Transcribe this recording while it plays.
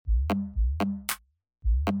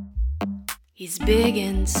He's big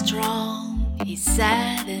and strong, he's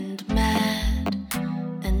sad and mad,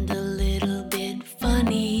 and a little bit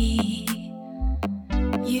funny.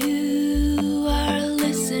 You are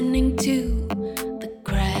listening to the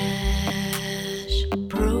Crash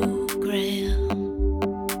Program.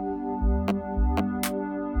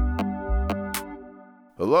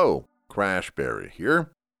 Hello, Crashberry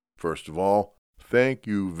here. First of all, thank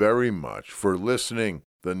you very much for listening.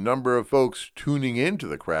 The number of folks tuning into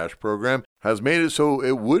the Crash program has made it so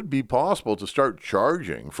it would be possible to start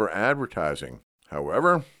charging for advertising.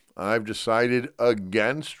 However, I've decided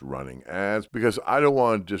against running ads because I don't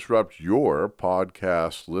want to disrupt your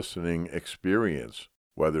podcast listening experience.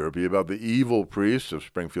 Whether it be about the evil priests of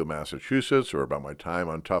Springfield, Massachusetts, or about my time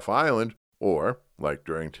on Tough Island, or, like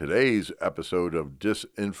during today's episode of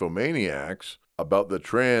Disinfomaniacs, about the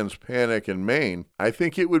trans panic in Maine, I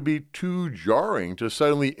think it would be too jarring to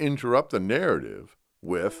suddenly interrupt the narrative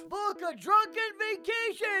with Book a drunken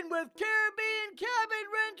vacation with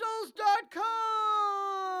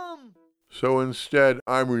CaribbeanCabinRentals.com. So instead,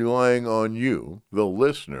 I'm relying on you, the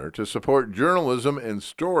listener, to support journalism and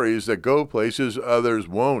stories that go places others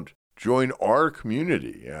won't. Join our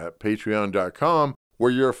community at patreon.com, where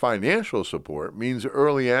your financial support means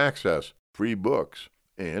early access, free books,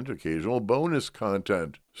 and occasional bonus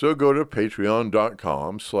content. So go to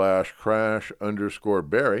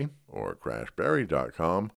patreon.com/crash_berry or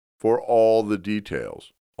crashberry.com for all the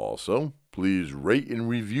details. Also, please rate and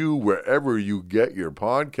review wherever you get your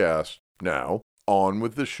podcasts. Now, on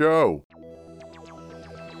with the show.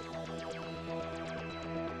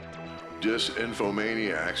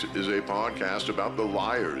 Disinfomaniacs is a podcast about the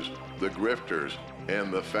liars, the grifters,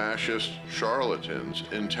 and the fascist charlatans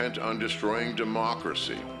intent on destroying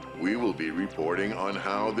democracy. We will be reporting on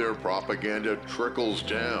how their propaganda trickles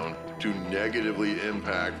down to negatively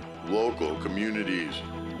impact local communities.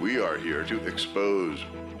 We are here to expose,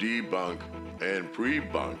 debunk, and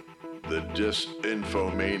pre-bunk the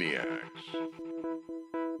Disinfomaniacs.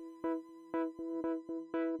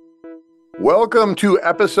 Welcome to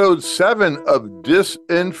episode 7 of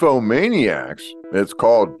Disinfomaniacs. It's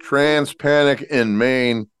called Trans Panic in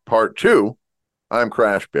Maine, Part 2. I'm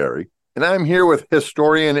Crashberry, and I'm here with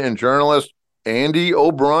historian and journalist Andy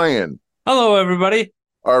O'Brien. Hello, everybody.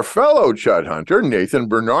 Our fellow Chud Hunter, Nathan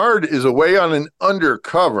Bernard, is away on an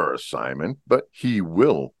undercover assignment, but he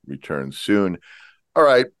will return soon. All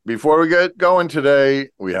right, before we get going today,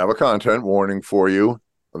 we have a content warning for you.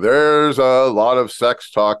 There's a lot of sex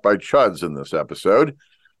talk by chuds in this episode,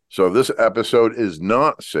 so this episode is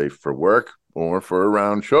not safe for work or for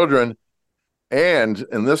around children. And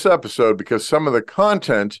in this episode, because some of the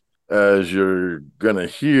content, as you're going to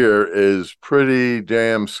hear, is pretty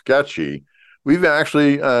damn sketchy, we've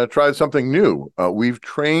actually tried something new. We've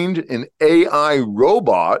trained an AI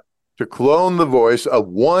robot to clone the voice of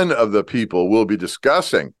one of the people we'll be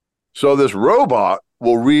discussing. So this robot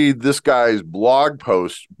will read this guy's blog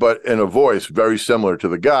post, but in a voice very similar to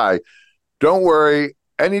the guy. Don't worry,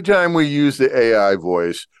 anytime we use the AI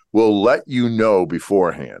voice, we'll let you know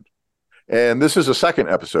beforehand. And this is a second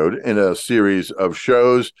episode in a series of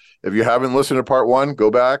shows. If you haven't listened to part 1, go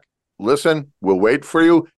back, listen, we'll wait for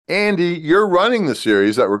you. Andy, you're running the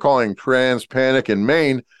series that we're calling Trans Panic in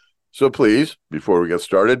Maine. So please, before we get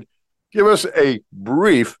started, give us a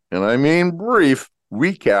brief, and I mean brief,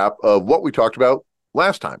 recap of what we talked about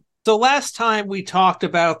last time. So last time we talked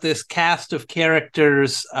about this cast of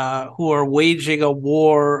characters who are waging a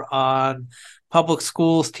war on public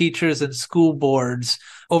schools, teachers, and school boards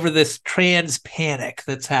over this trans panic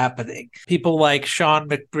that's happening. People like Shawn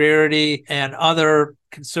McBreairty and other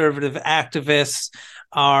conservative activists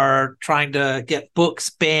are trying to get books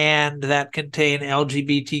banned that contain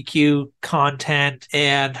LGBTQ content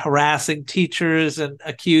and harassing teachers and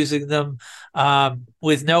accusing them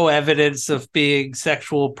with no evidence of being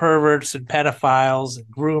sexual perverts and pedophiles and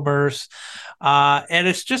groomers. And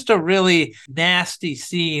it's just a really nasty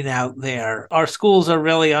scene out there. Our schools are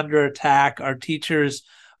really under attack. Our teachers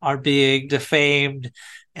are being defamed.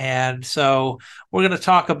 And so we're going to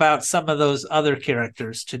talk about some of those other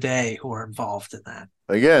characters today who are involved in that.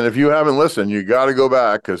 Again, if you haven't listened, you got to go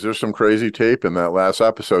back because there's some crazy tape in that last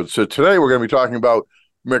episode. So today we're going to be talking about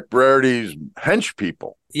McBreairty's hench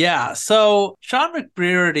people. Yeah. So Shawn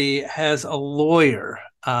McBreairty has a lawyer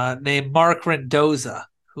named Mark Rendoza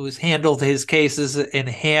who's handled his cases in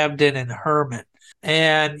Hamden and Herman.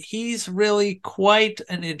 And he's really quite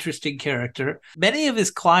an interesting character. Many of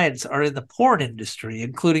his clients are in the porn industry,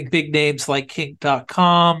 including big names like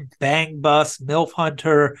Kink.com, Bang Bus, MILF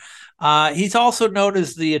Hunter. He's also known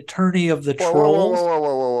as the attorney of the trolls.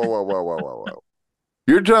 Whoa.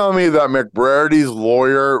 You're telling me that McBreairty's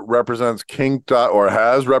lawyer represents or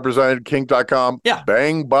has represented Kink.com, Yeah.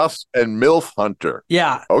 Bang Bus, and MILF Hunter.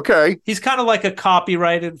 Yeah. Okay. He's kind of like a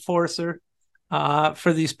copyright enforcer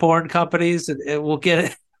for these porn companies, and we'll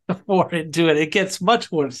get more into it. It gets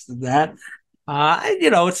much worse than that.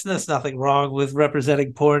 There's nothing wrong with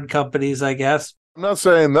representing porn companies, I guess. I'm not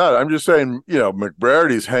saying that. I'm just saying,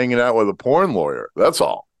 McBreairty's hanging out with a porn lawyer. That's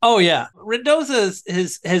all. Oh, yeah. Mendoza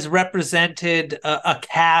has represented a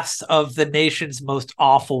cast of the nation's most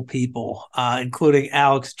awful people, including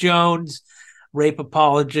Alex Jones, rape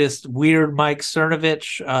apologist Weird Mike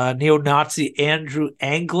Cernovich, neo-Nazi Andrew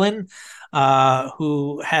Anglin,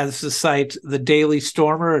 who has the site The Daily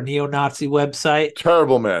Stormer, a neo-Nazi website.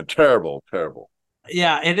 Terrible, man. Terrible, terrible.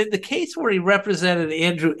 Yeah, and in the case where he represented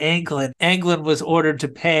Andrew Anglin, Anglin was ordered to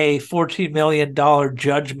pay $14 million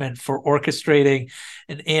judgment for orchestrating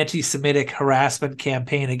an anti-Semitic harassment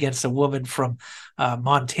campaign against a woman from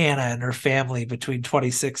Montana and her family between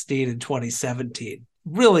 2016 and 2017.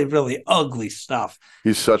 Really, really ugly stuff.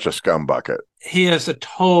 He's such a scumbucket. He is a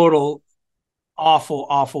total awful,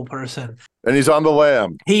 awful person. And he's on the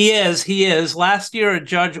lam. He is. Last year, a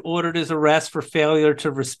judge ordered his arrest for failure to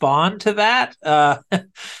respond to that.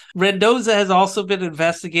 Mendoza has also been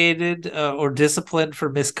investigated or disciplined for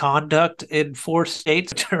misconduct in 4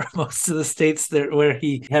 states, most of the states where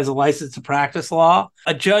he has a license to practice law.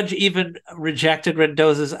 A judge even rejected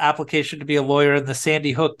Mendoza's application to be a lawyer in the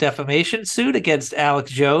Sandy Hook defamation suit against Alex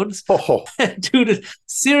Jones due to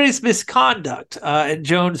serious misconduct. And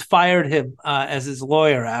Jones fired him as his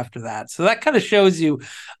lawyer after that. So that kind of shows you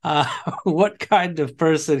what kind of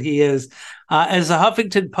person he is. As the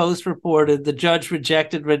Huffington Post reported, the judge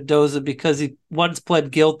rejected Mendoza because he once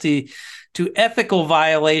pled guilty to ethical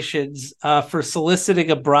violations for soliciting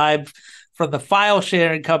a bribe from the file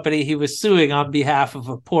sharing company he was suing on behalf of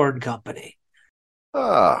a porn company.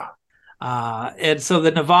 And so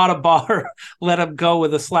the Nevada bar let him go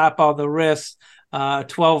with a slap on the wrist,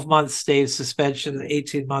 12-month state suspension and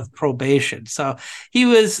 18-month probation. So he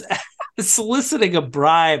was soliciting a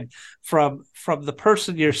bribe from the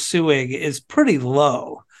person you're suing is pretty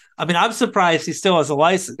low. I mean, I'm surprised he still has a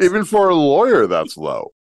license. Even for a lawyer, that's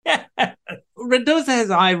low. Mendoza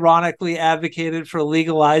has ironically advocated for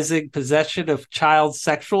legalizing possession of child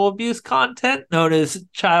sexual abuse content known as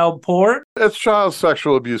child porn. It's child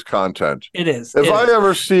sexual abuse content. It is. If I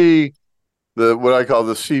ever see what I call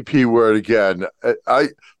the CP word again,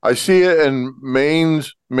 I see it in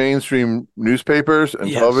Maine's mainstream newspapers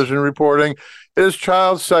and television reporting. It is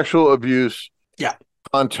child sexual abuse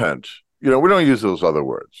content. We don't use those other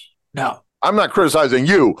words. No. I'm not criticizing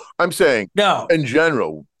you. I'm saying no. In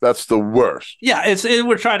general, that's the worst. Yeah,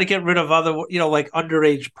 we're trying to get rid of other, like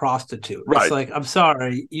underage prostitute. Right. It's like, I'm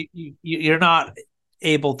sorry, you're not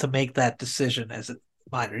able to make that decision as a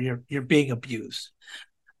minor. You're being abused.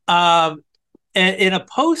 And in a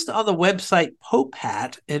post on the website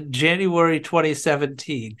Popat in January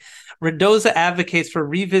 2017, Mendoza advocates for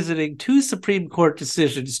revisiting 2 Supreme Court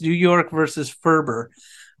decisions, New York versus Ferber,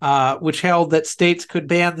 which held that states could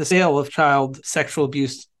ban the sale of child sexual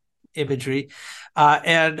abuse imagery,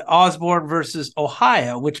 and Osborne versus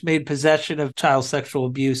Ohio, which made possession of child sexual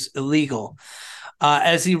abuse illegal.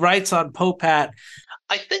 As he writes on Popat,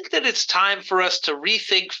 I think that it's time for us to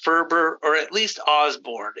rethink Ferber or at least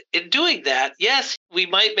Osborne. In doing that, yes, we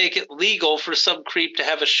might make it legal for some creep to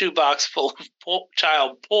have a shoebox full of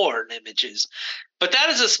child porn images, but that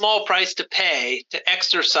is a small price to pay to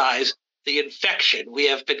exorcise the infection we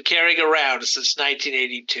have been carrying around since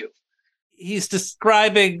 1982. He's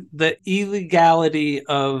describing the illegality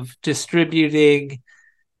of distributing,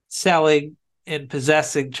 selling, and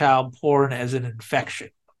possessing child porn as an infection.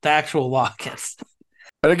 The actual law gets.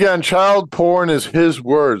 And again, child porn is his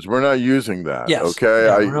words. We're not using that. Yes. Okay.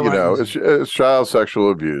 Yeah, it's child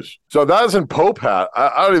sexual abuse. So that is in Popat.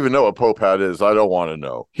 I don't even know what Popat is. I don't want to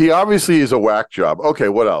know. He obviously is a whack job. Okay.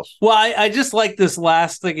 What else? Well, I just like this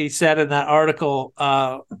last thing he said in that article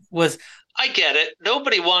was, I get it.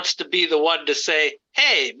 Nobody wants to be the one to say,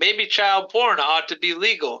 hey, maybe child porn ought to be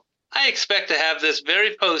legal. I expect to have this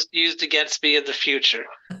very post used against me in the future.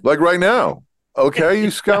 Like right now. Okay, you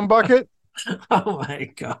scumbucket. Oh, my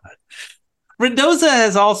God. Mendoza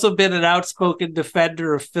has also been an outspoken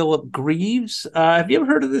defender of Philip Greaves. Have you ever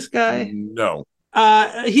heard of this guy? No.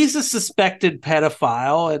 He's a suspected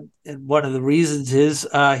pedophile, and one of the reasons is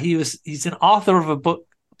he's an author of a book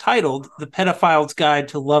titled The Pedophile's Guide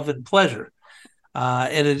to Love and Pleasure.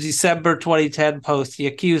 In a December 2010 post, he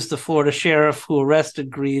accused the Florida sheriff who arrested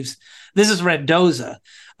Greaves, this is Mendoza,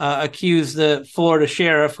 accused the Florida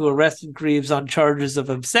sheriff who arrested Greaves on charges of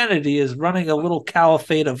obscenity as running a little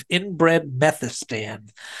caliphate of inbred methistan.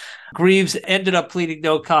 Greaves ended up pleading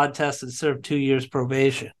no contest and served 2 years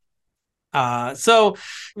probation. So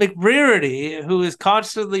McBreairty, who is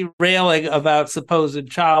constantly railing about supposed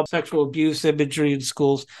child sexual abuse imagery in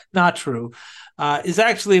schools, not true, is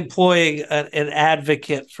actually employing an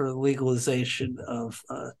advocate for legalization of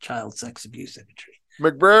child sex abuse imagery.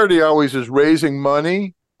 McBreairty always is raising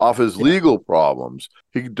money off his legal problems.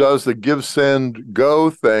 He does the give, send, go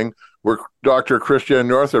thing where Dr. Christiane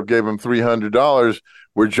Northrup gave him $300,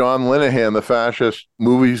 where John Linehan, the fascist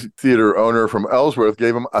movie theater owner from Ellsworth,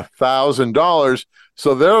 gave him $1,000.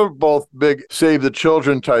 So they're both big save the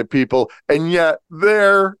children type people, and yet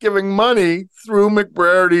they're giving money through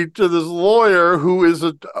McBreairty to this lawyer who is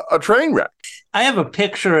a train wreck. I have a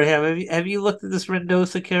picture of him. Have you looked at this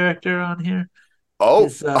Mendoza character on here? Oh,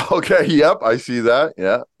 okay. Yep, I see that.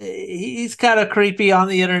 Yeah. He's kind of creepy on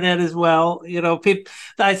the internet as well. You know,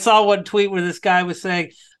 I saw one tweet where this guy was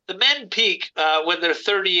saying, the men peak when their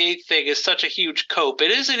 38 thing is such a huge cope.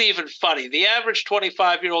 It isn't even funny. The average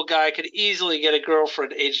 25-year-old guy could easily get a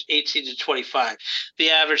girlfriend aged 18 to 25.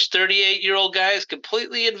 The average 38-year-old guy is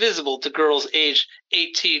completely invisible to girls aged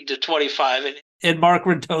 18 to 25. And Mark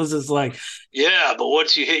Mendoza's like, yeah, but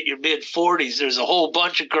once you hit your mid-40s, there's a whole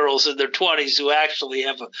bunch of girls in their 20s who actually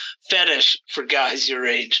have a fetish for guys your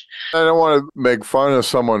age. I don't want to make fun of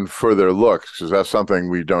someone for their looks, because that's something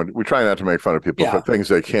we try not to make fun of people for things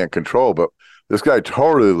they can't control, but this guy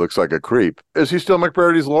totally looks like a creep. Is he still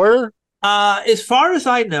McBreairty's lawyer? As far as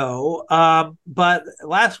I know, but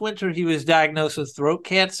last winter he was diagnosed with throat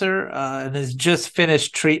cancer and has just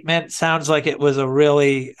finished treatment. Sounds like it was a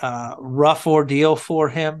really rough ordeal for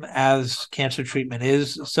him, as cancer treatment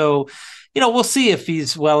is. So, you know, we'll see if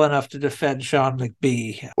he's well enough to defend Shawn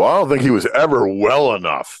McBee. Well, I don't think he was ever well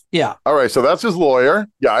enough. Yeah. All right, so that's his lawyer.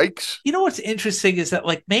 Yikes. You know what's interesting is that,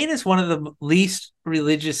 like, Maine is one of the least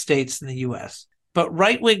religious states in the U.S., but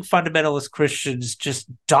right-wing fundamentalist Christians just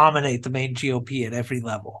dominate the Maine GOP at every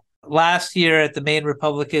level. Last year at the Maine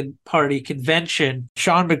Republican Party convention,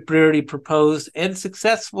 Shawn McBreairty proposed and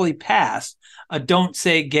successfully passed a Don't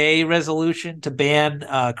Say Gay resolution to ban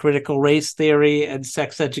critical race theory and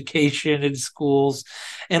sex education in schools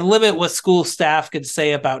and limit what school staff can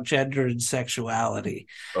say about gender and sexuality.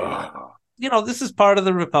 You know, this is part of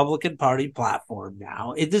the Republican Party platform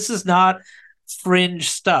now. This is not fringe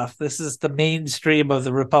stuff. This is the mainstream of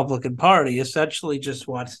the Republican Party, essentially just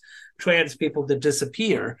wants trans people to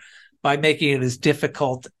disappear by making it as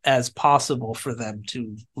difficult as possible for them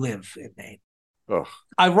to live in Maine. Ugh.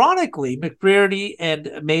 Ironically, McBreairty and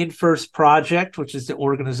Maine First Project, which is the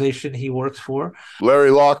organization he works for. Larry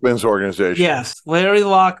Lockman's organization. Yes, Larry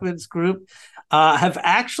Lockman's group. Have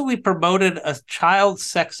actually promoted a child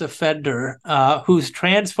sex offender whose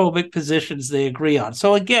transphobic positions they agree on.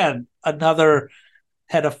 So again, another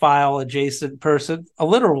pedophile adjacent person, a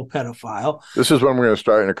literal pedophile. This is when we're going to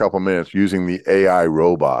start in a couple minutes using the AI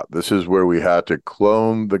robot. This is where we had to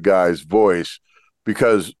clone the guy's voice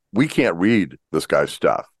because we can't read this guy's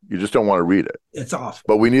stuff. You just don't want to read it. It's awful.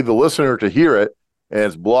 But we need the listener to hear it, and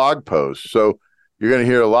it's blog posts. So you're going to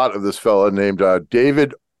hear a lot of this fella named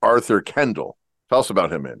David Arthur Kendall. Tell us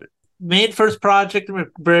about him, Andy. Maine First Project and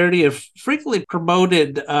McBreairty have frequently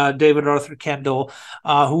promoted David Arthur Kendall,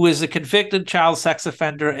 who is a convicted child sex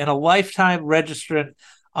offender and a lifetime registrant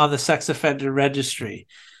on the sex offender registry.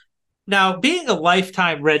 Now, being a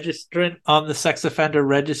lifetime registrant on the sex offender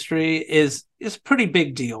registry is a pretty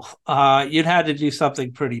big deal. You'd had to do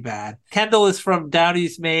something pretty bad. Kendall is from down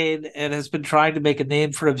East Maine and has been trying to make a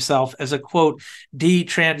name for himself as a, quote,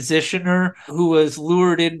 detransitioner who was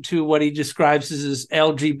lured into what he describes as his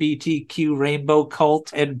LGBTQ rainbow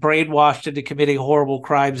cult and brainwashed into committing horrible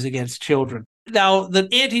crimes against children. Now, the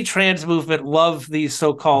anti-trans movement love these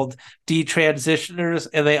so-called detransitioners,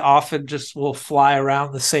 and they often just will fly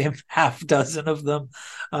around the same half dozen of them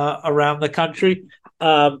around the country.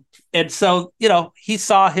 And so, you know, he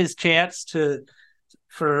saw his chance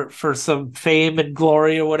for some fame and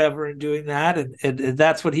glory or whatever in doing that, and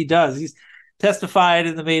that's what he does. He's testified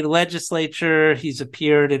in the Maine legislature. He's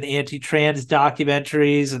appeared in anti-trans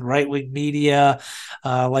documentaries and right-wing media,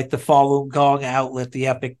 like the Falun Gong outlet, the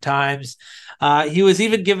Epoch Times. He was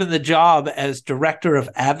even given the job as director of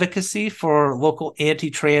advocacy for a local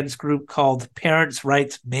anti-trans group called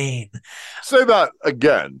Rights Maine. Say that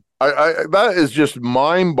again. That is just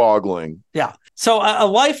mind-boggling. Yeah. So a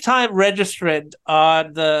lifetime registrant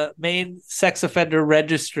on the Maine Sex Offender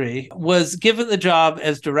Registry was given the job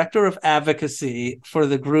as director of advocacy for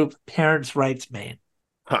the group Parents' Rights Maine.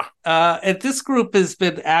 And this group has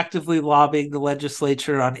been actively lobbying the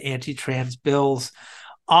legislature on anti-trans bills,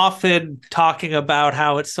 often talking about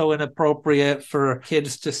how it's so inappropriate for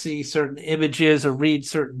kids to see certain images or read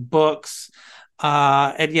certain books.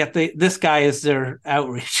 And yet this guy is their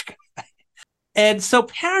outreach guy. And so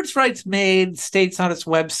Parents' Rights Maine states on its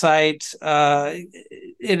website,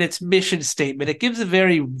 in its mission statement, it gives a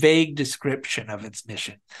very vague description of its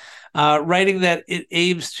mission, writing that it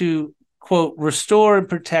aims to, quote, restore and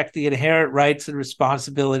protect the inherent rights and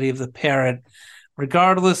responsibility of the parent,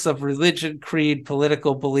 regardless of religion, creed,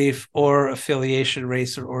 political belief, or affiliation,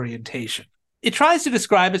 race, or orientation. It tries to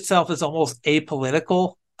describe itself as almost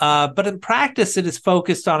apolitical, but in practice, it is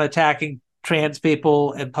focused on attacking trans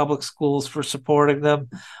people and public schools for supporting them.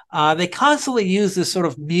 They constantly use this sort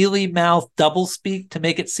of mealy-mouthed doublespeak to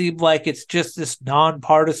make it seem like it's just this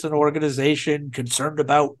nonpartisan organization concerned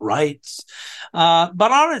about rights.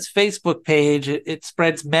 But on its Facebook page, it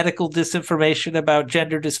spreads medical disinformation about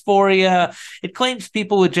gender dysphoria. It claims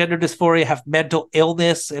people with gender dysphoria have mental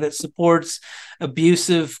illness, and it supports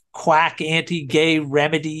abusive, quack anti-gay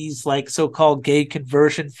remedies like so-called gay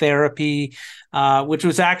conversion therapy, which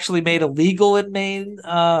was actually made illegal in Maine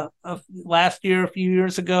last year, a few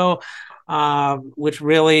years ago, which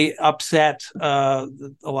really upset a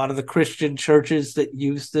lot of the Christian churches that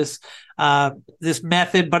use this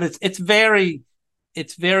method. But it's very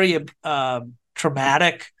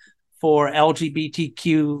traumatic for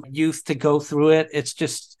LGBTQ youth to go through it.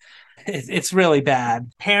 It's really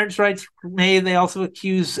bad. Parents' Rights Maine, they also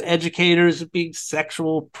accuse educators of being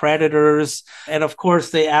sexual predators. And of course,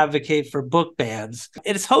 they advocate for book bans.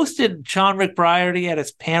 It has hosted Shawn McBreairty at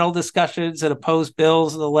its panel discussions and opposed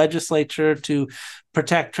bills in the legislature to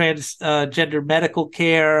protect transgender medical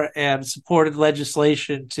care, and supported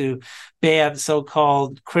legislation to ban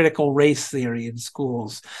so-called critical race theory in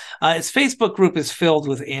schools. Its Facebook group is filled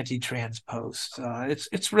with anti-trans posts.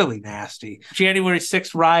 It's really nasty. January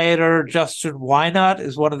 6th rioter Justin Wynot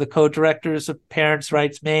is one of the co-directors of Parents'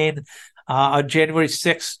 Rights Maine. On January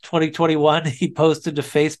 6th, 2021, he posted to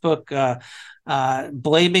Facebook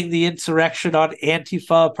blaming the insurrection on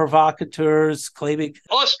Antifa provocateurs, claiming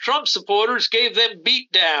us Trump supporters gave them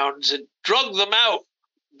beatdowns and drug them out.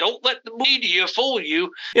 Don't let the media fool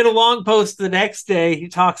you. In a long post the next day, he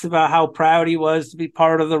talks about how proud he was to be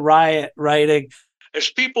part of the riot, writing, as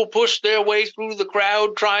people pushed their way through the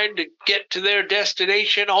crowd trying to get to their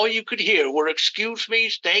destination, all you could hear were excuse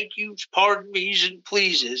me's, thank yous, pardon me's, and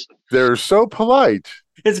pleases. They're so polite.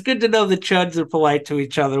 It's good to know the chuds are polite to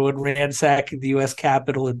each other when ransacking the U.S.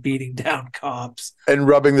 Capitol and beating down cops. And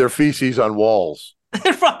rubbing their feces on walls.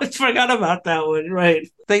 I probably forgot about that one, right?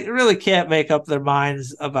 They really can't make up their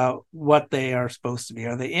minds about what they are supposed to be.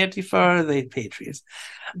 Are they Antifa or are they patriots?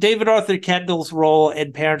 David Arthur Kendall's role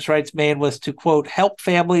in Parents' Rights Maine was to, quote, help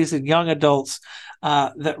families and young adults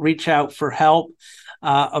that reach out for help.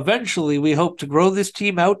 Eventually, we hope to grow this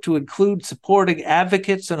team out to include supporting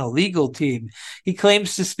advocates and a legal team. He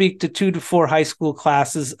claims to speak to 2 to 4 high school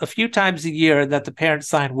classes a few times a year, and that the parents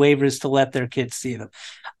sign waivers to let their kids see them.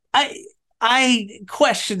 I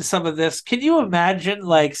question some of this. Can you imagine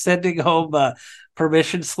like sending home a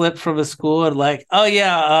permission slip from a school and like, oh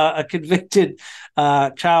yeah, a convicted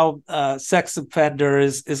child sex offender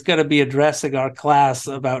is going to be addressing our class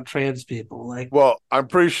about trans people? Like, well, I'm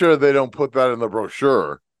pretty sure they don't put that in the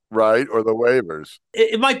brochure, right? Or the waivers.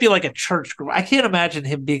 It might be like a church group. I can't imagine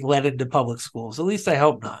him being let into public schools. At least I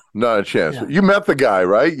hope not. Not a chance. Yeah. You met the guy,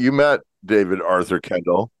 right? You met David Arthur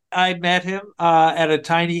Kendall. I met him at a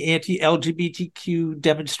tiny anti-LGBTQ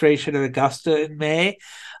demonstration in Augusta in May.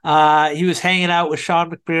 He was hanging out with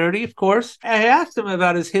Shawn McBreairty, of course. I asked him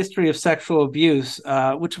about his history of sexual abuse,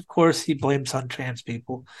 which, of course, he blames on trans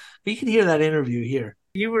people. But you can hear that interview here.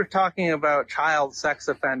 You were talking about child sex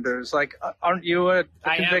offenders. Like, aren't you a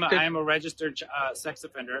convicted? I am a registered sex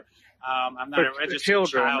offender. I'm not a registered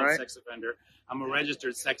child sex offender. I'm a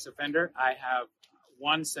registered sex offender. I have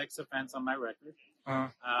one sex offense on my record.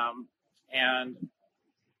 And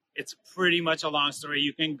it's pretty much a long story.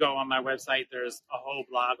 You can go on my website. There's a whole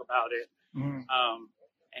blog about it.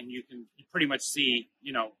 And you can pretty much see,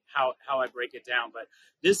 how I break it down. But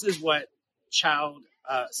this is what child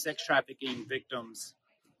sex trafficking victims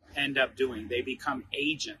end up doing. They become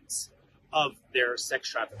agents of their sex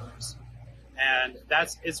traffickers. And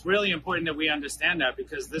it's really important that we understand that,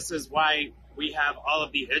 because this is why we have all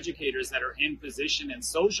of the educators that are in position and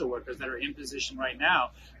social workers that are in position right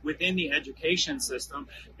now within the education system.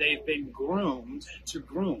 They've been groomed to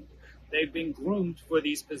groom. They've been groomed for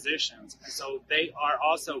these positions. And so they are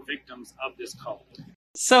also victims of this cult.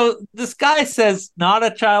 So this guy says not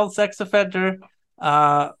a child sex offender.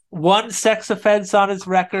 One sex offense on his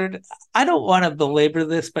record. I don't want to belabor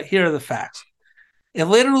this, but here are the facts. It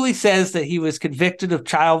literally says that he was convicted of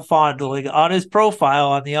child fondling on his profile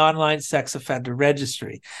on the online sex offender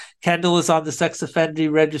registry. Kendall is on the sex offender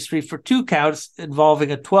registry for 2 counts involving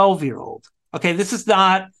a 12-year-old. Okay, this is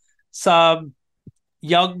not some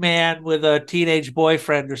young man with a teenage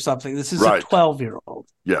boyfriend or something. This is a 12-year-old.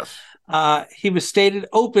 Yes. He was stated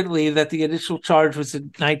openly that the initial charge was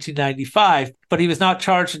in 1995, but he was not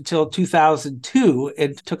charged until 2002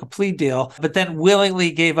 and took a plea deal, but then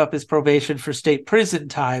willingly gave up his probation for state prison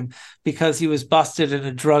time because he was busted in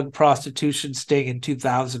a drug prostitution sting in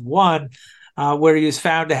 2001, where he was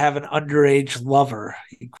found to have an underage lover.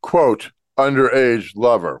 Quote, underage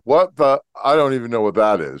lover. What the? I don't even know what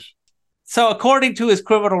that is. So according to his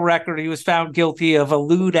criminal record, he was found guilty of a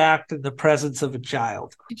lewd act in the presence of a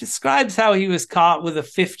child. He describes how he was caught with a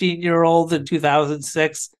 15-year-old in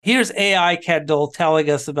 2006. Here's AI Kendall telling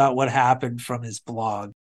us about what happened from his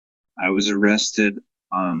blog. I was arrested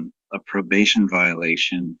on a probation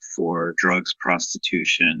violation for drugs,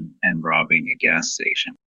 prostitution, and robbing a gas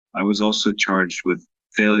station. I was also charged with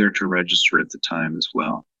failure to register at the time as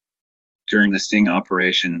well. During the sting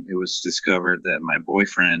operation, it was discovered that my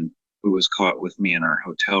boyfriend, who was caught with me in our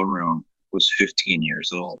hotel room, was 15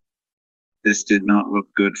 years old. This did not look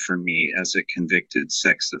good for me as a convicted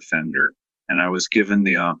sex offender, and I was given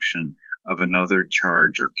the option of another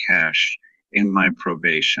charge or cash in my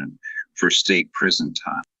probation for state prison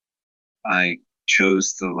time. I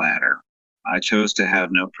chose the latter. I chose to have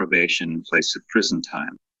no probation in place of prison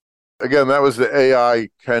time. Again, that was the AI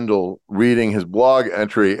Kendall reading his blog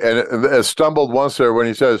entry, and it stumbled once there when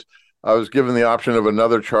he says, I was given the option of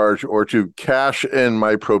another charge or to cash in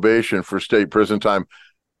my probation for state prison time.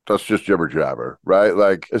 That's just jibber jabber, right?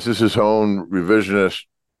 Like, this is his own revisionist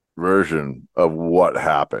version of what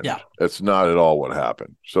happened. Yeah. It's not at all what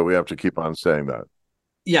happened. So we have to keep on saying that.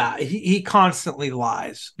 Yeah, he constantly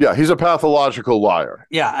lies. Yeah, he's a pathological liar.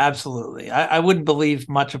 Yeah, absolutely. I wouldn't believe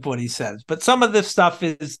much of what he says, but some of this stuff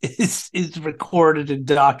is recorded in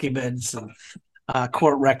documents and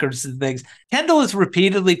court records and things. Kendall has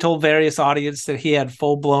repeatedly told various audiences that he had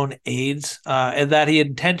full-blown AIDS and that he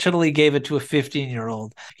intentionally gave it to a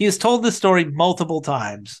 15-year-old. He has told this story multiple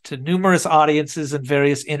times to numerous audiences in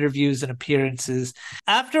various interviews and appearances.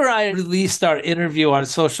 After I released our interview on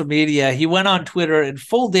social media, he went on Twitter in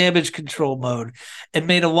full damage control mode and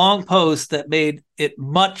made a long post that made it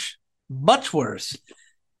much, much worse.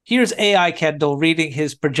 Here's AI Kendall reading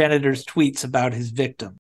his progenitor's tweets about his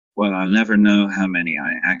victim. Well, I'll never know how many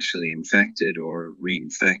I actually infected or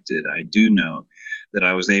reinfected. I do know that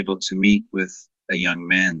I was able to meet with a young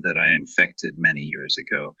man that I infected many years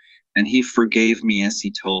ago, and he forgave me as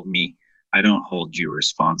he told me, I don't hold you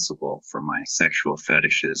responsible for my sexual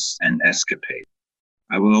fetishes and escapades.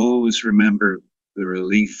 I will always remember the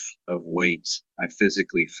relief of weight I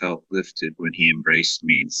physically felt lifted when he embraced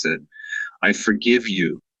me and said, I forgive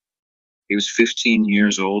you. He was 15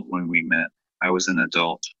 years old when we met. I was an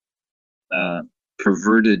adult.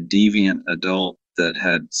 Perverted, deviant adult that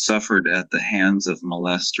had suffered at the hands of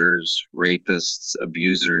molesters, rapists,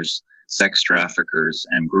 abusers, sex traffickers,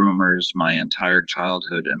 and groomers my entire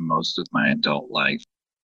childhood and most of my adult life.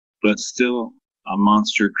 But still a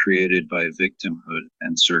monster created by victimhood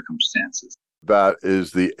and circumstances. That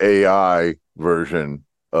is the AI version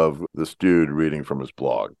of this dude reading from his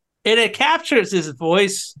blog. And it captures his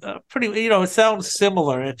voice pretty, it sounds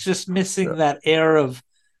similar. It's just missing that air of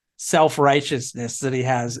self-righteousness that he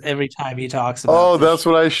has every time he talks about that's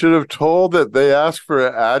what I should have told it. They ask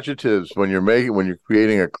for adjectives when you're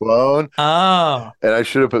creating a clone. Oh. And I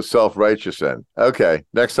should have put self-righteous in. Okay,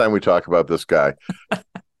 next time we talk about this guy.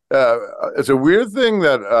 It's a weird thing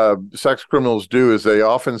that sex criminals do is they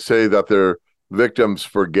often say that their victims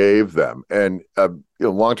forgave them. And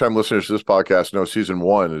longtime listeners to this podcast know season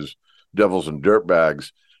 1 is Devils and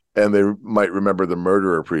Dirtbags. And they might remember the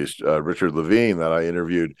murderer priest, Richard Levine, that I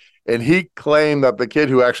interviewed. And he claimed that the kid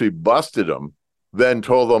who actually busted him then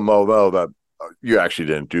told them, oh, no, that you actually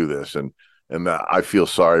didn't do this. And that I feel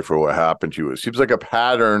sorry for what happened to you. It seems like a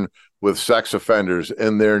pattern with sex offenders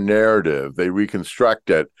in their narrative. They reconstruct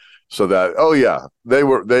it so that, oh, yeah,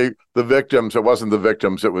 the victims. It wasn't the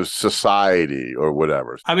victims. It was society or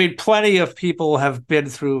whatever. I mean, plenty of people have been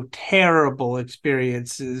through terrible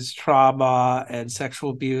experiences, trauma and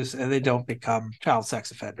sexual abuse, and they don't become child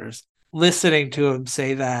sex offenders. Listening to him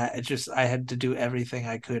say that, I had to do everything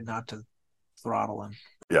I could not to throttle him.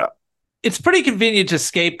 Yeah. It's pretty convenient to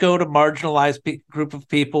scapegoat a marginalized group of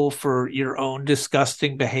people for your own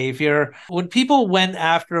disgusting behavior. When people went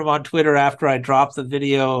after him on Twitter after I dropped the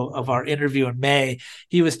video of our interview in May,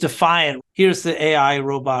 he was defiant. Here's the AI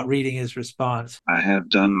robot reading his response. I have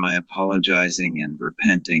done my apologizing and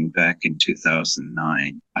repenting back in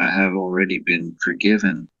 2009. I have already been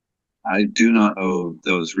forgiven. I do not owe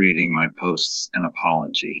those reading my posts an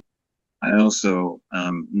apology. I also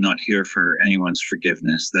am not here for anyone's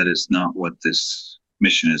forgiveness. That is not what this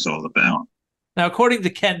mission is all about. Now, according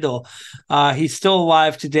to Kendall, he's still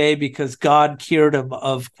alive today because God cured him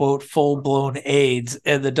of, quote, full-blown AIDS,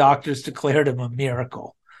 and the doctors declared him a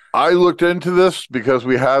miracle. I looked into this because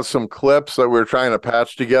we have some clips that we're trying to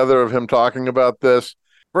patch together of him talking about this.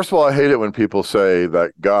 First of all, I hate it when people say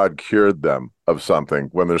that God cured them of something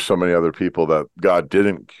when there's so many other people that God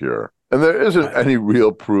didn't cure. And there isn't any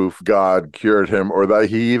real proof God cured him or that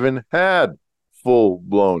he even had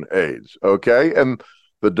full-blown AIDS, okay? And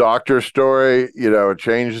the doctor story, it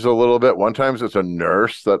changes a little bit. One time it's a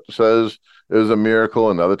nurse that says it was a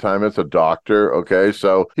miracle. Another time it's a doctor, okay?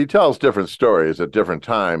 So he tells different stories at different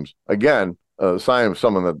times. Again, a sign of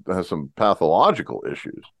someone that has some pathological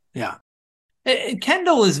issues. Yeah.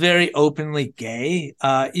 Kendall is very openly gay,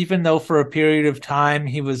 even though for a period of time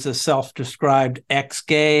he was a self-described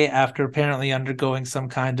ex-gay after apparently undergoing some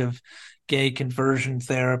kind of gay conversion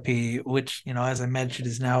therapy, which, as I mentioned,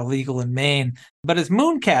 is now illegal in Maine. But as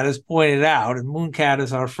Mooncat has pointed out, and Mooncat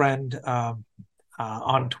is our friend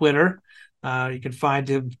on Twitter, you can find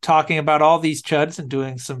him talking about all these chuds and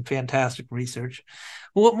doing some fantastic research.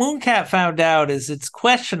 What Mooncat found out is it's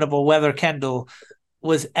questionable whether Kendall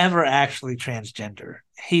was ever actually transgender.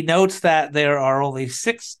 He notes that there are only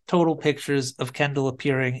 6 total pictures of Kendall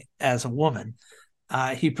appearing as a woman.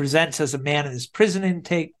 He presents as a man in his prison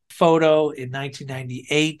intake photo in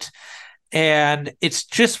 1998, and it's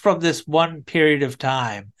just from this one period of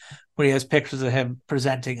time where he has pictures of him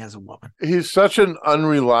presenting as a woman. He's such an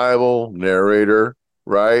unreliable narrator,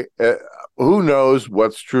 right? Who knows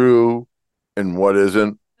what's true and what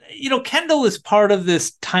isn't? Kendall is part of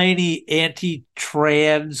this tiny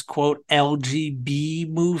anti-trans, quote, LGB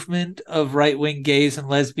movement of right-wing gays and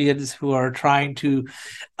lesbians who are trying to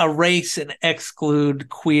erase and exclude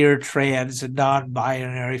queer, trans, and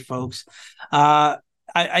non-binary folks. I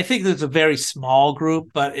think there's a very small group,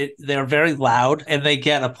 but they're very loud, and they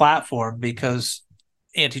get a platform because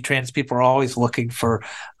anti-trans people are always looking for,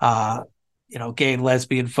 gay and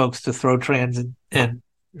lesbian folks to throw trans and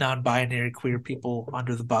non-binary queer people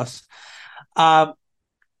under the bus.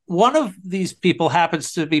 One of these people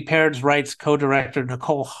happens to be Parents' Rights co-director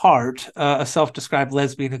Nicole Hart, a self-described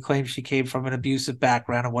lesbian who claims she came from an abusive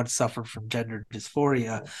background and once suffered from gender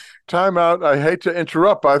dysphoria. Time out. I hate to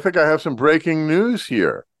interrupt, but I think I have some breaking news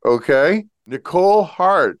here, okay? Nicole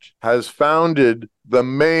Hart has founded the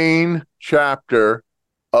Maine chapter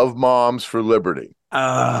of Moms for Liberty.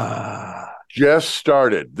 Just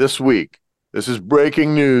started this week. This is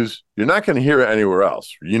breaking news. You're not going to hear it anywhere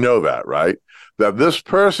else. You know that, right? That this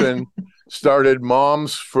person started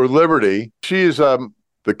Moms for Liberty. She is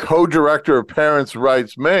the co-director of Parents'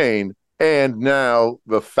 Rights Maine and now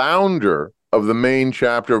the founder of the Maine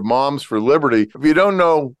chapter of Moms for Liberty. If you don't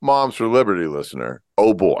know Moms for Liberty, listener,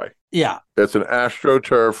 oh boy. Yeah. It's an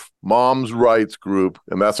AstroTurf moms' rights group,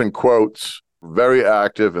 and that's in quotes. Very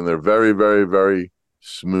active, and they're very, very, very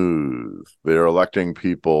smooth. They're electing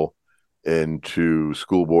people into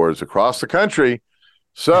school boards across the country.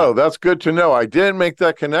 So that's good to know. I didn't make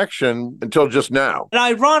that connection until just now. And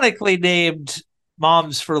ironically named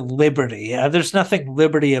Moms for Liberty. There's nothing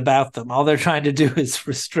liberty about them. All they're trying to do is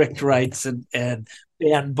restrict rights and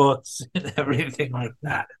ban books and everything like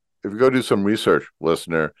that. If you go do some research,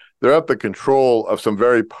 listener, they're at the control of some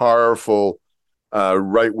very powerful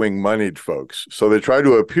right-wing moneyed folks. So they try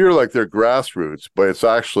to appear like they're grassroots, but it's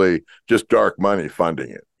actually just dark money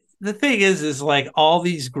funding it. The thing is like all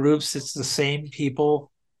these groups, it's the same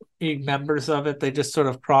people being members of it. They just sort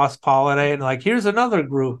of cross-pollinate and like, here's another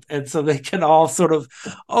group. And so they can all sort of,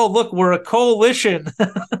 oh, look, we're a coalition.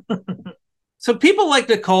 So people like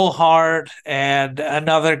Nicole Hart and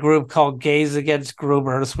another group called Gays Against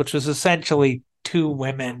Groomers, which was essentially 2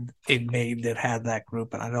 women in Maine that had that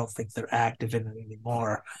group. And I don't think they're active in it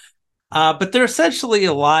anymore. But they're essentially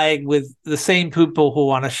allying with the same people who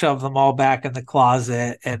want to shove them all back in the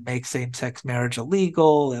closet and make same-sex marriage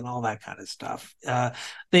illegal and all that kind of stuff.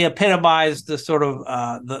 They epitomize the sort of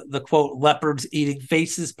the quote leopards eating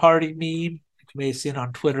faces party meme. You may have seen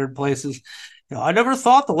on Twitter and places. I never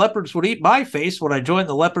thought the leopards would eat my face when I joined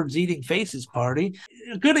the leopards eating faces party.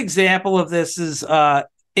 A good example of this is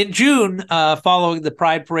In June, following the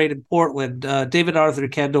Pride Parade in Portland, David Arthur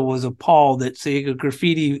Kendall was appalled at seeing a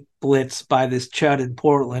graffiti blitz by this chud in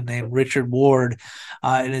Portland named Richard Ward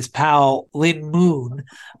and his pal Lynn Moon,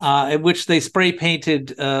 in which they spray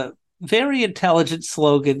painted very intelligent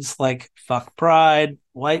slogans like "fuck pride,"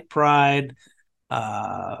 "white pride,"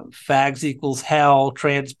 "fags equals hell,"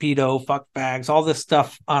 "trans pedo," "fuck fags," all this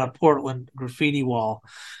stuff on a Portland graffiti wall.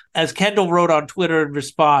 As Kendall wrote on Twitter in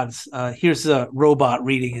response, here's a robot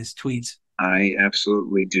reading his tweets. I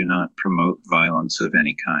absolutely do not promote violence of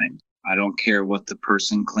any kind. I don't care what the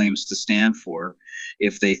person claims to stand for.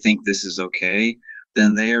 If they think this is okay,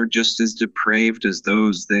 then they are just as depraved as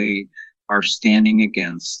those they are standing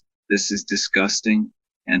against. This is disgusting,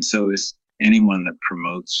 and so is anyone that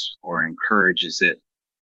promotes or encourages it.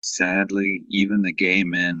 Sadly, even the gay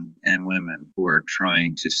men and women who are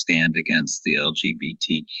trying to stand against the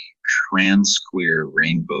LGBT trans queer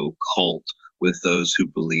rainbow cult with those who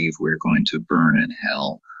believe we're going to burn in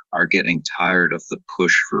hell are getting tired of the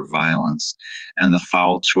push for violence and the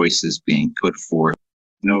foul choices being put forth.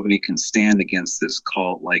 Nobody can stand against this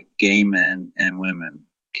cult like gay men and women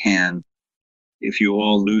can. If you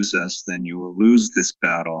all lose us, then you will lose this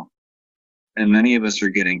battle. And many of us are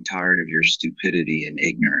getting tired of your stupidity and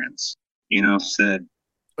ignorance. Enough said.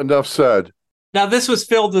 Enough said. Now, this was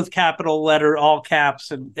filled with capital letter, all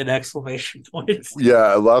caps, and exclamation points.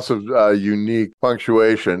 Yeah, lots of unique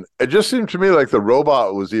punctuation. It just seemed to me like the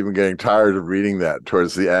robot was even getting tired of reading that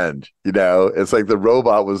towards the end. It's like the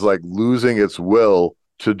robot was like losing its will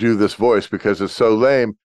to do this voice because it's so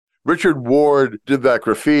lame. Richard Ward did that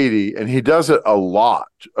graffiti, and he does it a lot.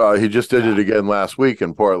 He just did it again last week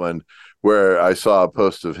in Portland, where I saw a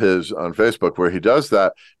post of his on Facebook where he does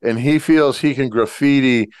that, and he feels he can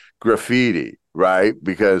graffiti, right?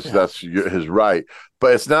 Because that's his right.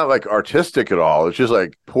 But it's not like artistic at all. It's just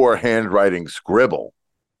like poor handwriting scribble.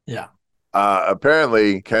 Yeah.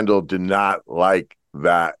 Apparently, Kendall did not like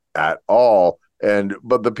that at all.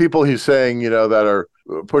 But the people he's saying, that are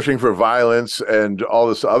pushing for violence and all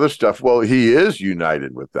this other stuff, well, he is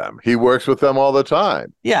united with them. He works with them all the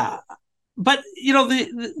time. Yeah. But,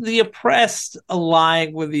 the oppressed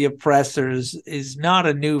allying with the oppressors is not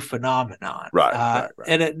a new phenomenon. Right.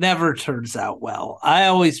 And it never turns out well. I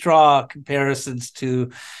always draw comparisons to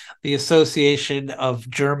the Association of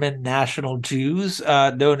German National Jews,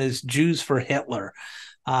 known as Jews for Hitler,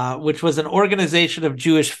 which was an organization of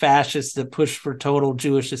Jewish fascists that pushed for total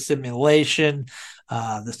Jewish assimilation,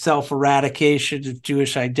 the self-eradication of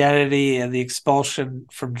Jewish identity, and the expulsion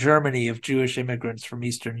from Germany of Jewish immigrants from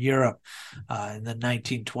Eastern Europe in the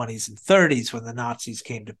 1920s and 30s when the Nazis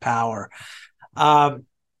came to power.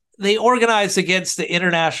 They organized against the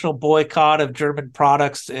international boycott of German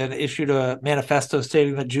products and issued a manifesto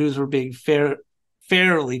stating that Jews were being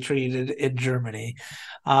fairly treated in Germany.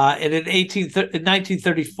 And in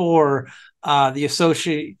 1934, the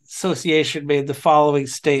association made the following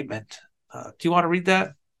statement. Do you want to read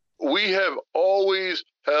that? We have always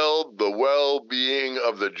held the well-being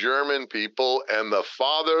of the German people and the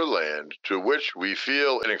fatherland to which we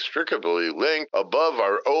feel inextricably linked above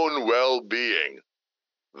our own well-being.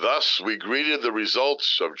 Thus, we greeted the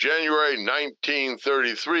results of January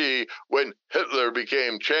 1933 when Hitler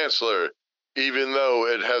became chancellor, even though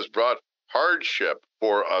it has brought hardship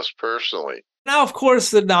for us personally. Now, of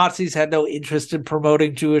course, the Nazis had no interest in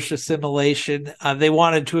promoting Jewish assimilation. They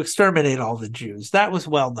wanted to exterminate all the Jews. That was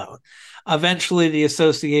well known. Eventually, the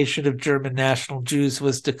Association of German National Jews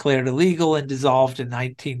was declared illegal and dissolved in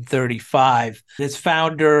 1935. Its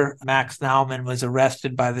founder, Max Naumann, was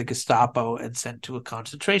arrested by the Gestapo and sent to a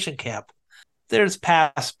concentration camp. There's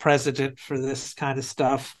past precedent for this kind of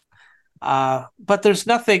stuff, but there's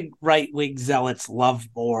nothing right-wing zealots love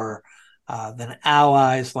more than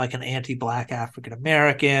allies like an anti-Black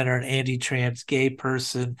African-American or an anti-trans gay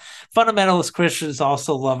person. Fundamentalist Christians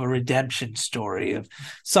also love a redemption story of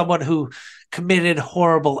someone who committed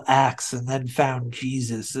horrible acts and then found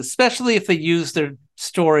Jesus, especially if they use their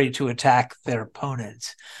story to attack their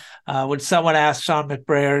opponents. When someone asked Shawn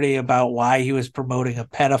McBreairty about why he was promoting a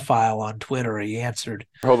pedophile on Twitter, he answered,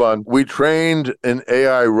 "Hold on. We trained an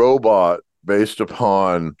AI robot based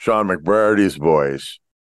upon Shawn McBreairty's voice.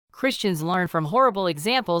 Christians learn from horrible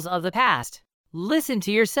examples of the past. Listen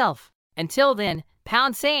to yourself. Until then,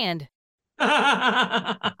 pound sand."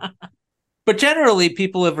 But generally,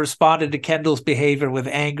 people have responded to Kendall's behavior with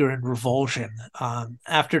anger and revulsion.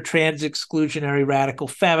 After trans exclusionary radical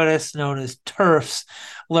feminists known as TERFs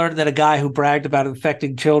learned that a guy who bragged about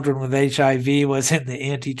infecting children with HIV was in the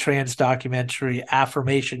anti-trans documentary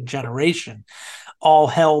Affirmation Generation, all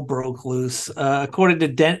hell broke loose. According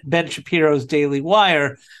to Ben Shapiro's Daily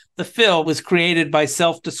Wire, The film was created by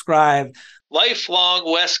self-described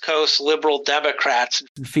lifelong West Coast liberal Democrats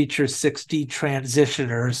and features 6D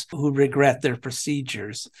transitioners who regret their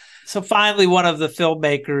procedures. So finally, one of the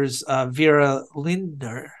filmmakers, Vera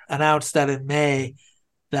Lindner, announced that in May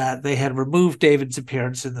that they had removed David's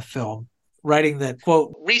appearance in the film, writing that,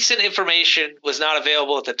 quote, recent information was not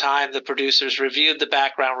available at the time the producers reviewed the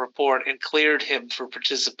background report and cleared him for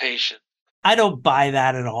participation. I don't buy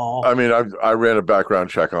that at all. I mean, I ran a background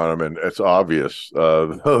check on him, and it's obvious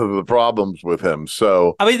the problems with him.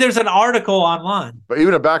 So, I mean, there's an article online. But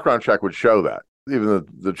even a background check would show that. Even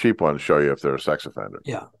the cheap ones show you if they're a sex offender.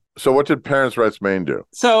 Yeah. So what did Parents' Rights Maine do?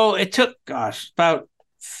 So it took, about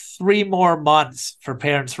 3 more months for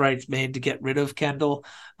Parents' Rights Maine to get rid of Kendall,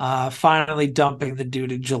 finally dumping the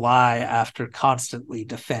dude in July after constantly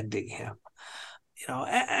defending him.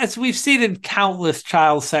 As we've seen in countless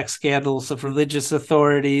child sex scandals of religious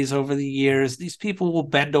authorities over the years, these people will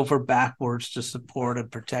bend over backwards to support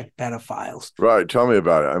and protect pedophiles. Right. Tell me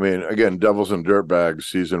about it. I mean, again, Devils and Dirtbags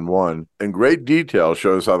season 1 in great detail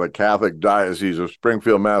shows how the Catholic Diocese of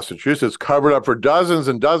Springfield, Massachusetts covered up for dozens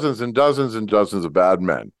and dozens and dozens and dozens of bad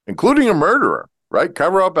men, including a murderer. Right?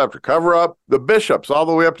 Cover up after cover up, the bishops, all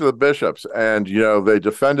the way up to the bishops. And, they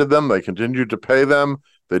defended them. They continued to pay them.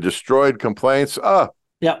 They destroyed complaints.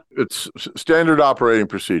 Yeah. It's standard operating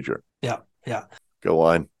procedure. Yeah. Go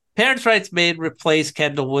on. Parents' Rights Maine replaced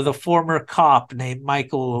Kendall with a former cop named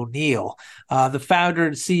Michael O'Neill, the founder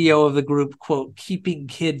and CEO of the group, quote, Keeping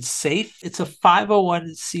Kids Safe. It's a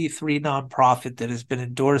 501c3 nonprofit that has been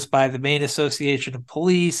endorsed by the Maine Association of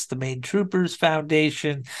Police, the Maine Troopers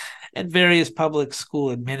Foundation, and various public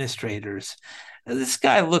school administrators. Now, this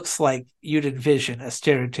guy looks like you'd envision a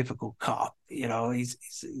stereotypical cop. He's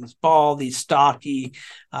bald, he's stocky,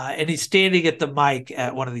 and he's standing at the mic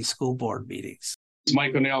at one of these school board meetings. It's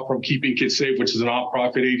Mike O'Neill from Keeping Kids Safe, which is a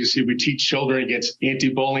nonprofit agency. We teach children against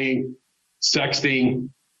anti-bullying, sexting,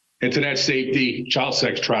 internet safety, child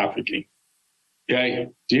sex trafficking. Okay?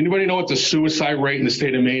 Do anybody know what the suicide rate in the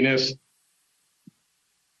state of Maine is?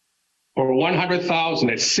 For 100,000,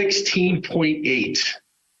 it's 16.8.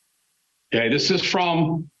 Okay, this is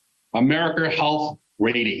from America Health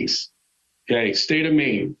Ratings. Okay, state of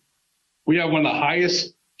Maine. We have one of the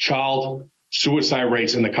highest child suicide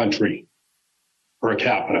rates in the country per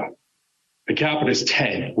capita. The capita is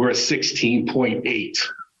 10. We're at 16.8.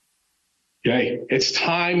 Okay, it's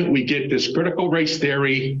time we get this critical race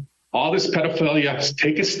theory, all this pedophilia,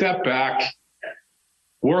 take a step back,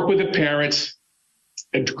 work with the parents,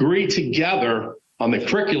 agree together on the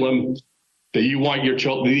curriculum that you want your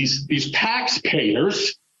children, these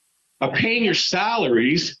taxpayers are paying your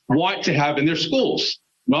salaries, want to have in their schools.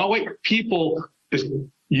 Not what people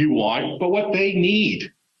you want, but what they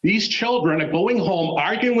need. These children are going home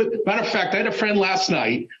arguing with, matter of fact, I had a friend last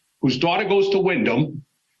night whose daughter goes to Wyndham.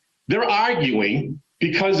 They're arguing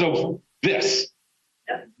because of this,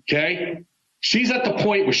 okay? She's at the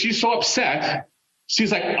point where she's so upset,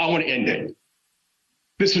 she's like, I want to end it.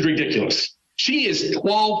 This is ridiculous. She is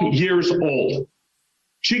 12 years old.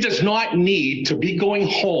 She does not need to be going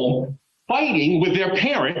home fighting with their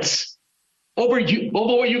parents over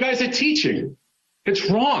what you guys are teaching. It's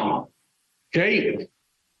wrong, okay?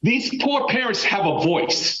 These poor parents have a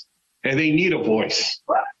voice, and they need a voice.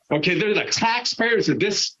 Okay, they're the taxpayers of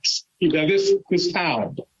this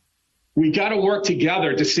town. We got to work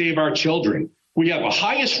together to save our children. We have a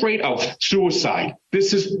highest rate of suicide.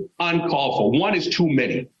 This is uncalled for. One is too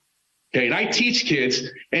many. Okay, and I teach kids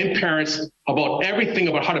and parents about everything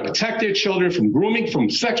about how to protect their children from grooming, from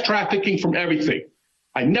sex trafficking, from everything.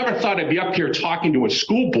 I never thought I'd be up here talking to a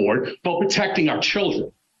school board about protecting our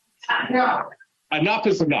children. Enough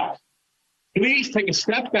is enough. Please take a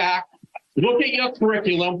step back, look at your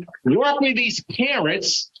curriculum, work with these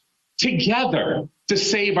parents together to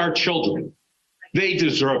save our children. They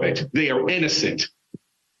deserve it. They are innocent.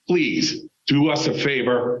 Please do us a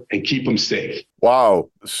favor and keep them safe. Wow.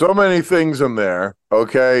 So many things in there.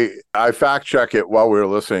 Okay. I fact check it while we were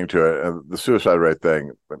listening to it. And the suicide rate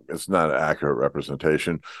thing, it's not an accurate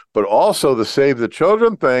representation, but also the Save the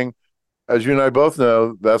Children thing. As you and I both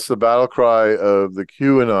know, that's the battle cry of the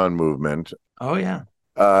QAnon movement. Oh, yeah.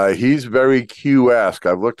 He's very Q-esque.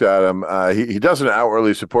 I've looked at him. He doesn't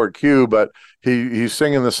outwardly support Q, but he's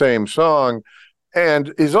singing the same song.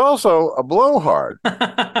 And he's also a blowhard.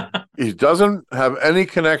 he doesn't have any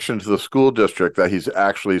connection to the school district that he's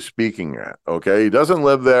actually speaking at. Okay. He doesn't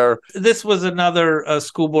live there. This was another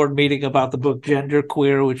school board meeting about the book Gender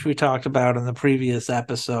Queer, which we talked about in the previous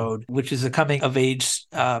episode, which is a coming of age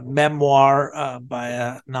memoir by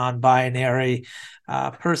a non-binary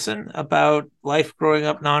person about life growing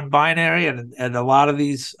up non-binary. And a lot of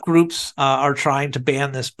these groups are trying to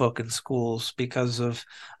ban this book in schools because of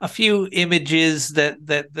a few images that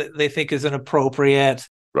they think is inappropriate.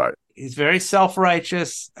 Right. He's very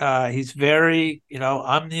self-righteous. He's very,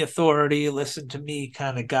 I'm the authority, listen to me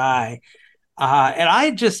kind of guy. And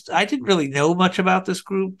I didn't really know much about this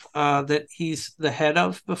group that he's the head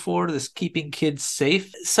of before, this Keeping Kids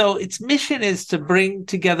Safe. So its mission is to bring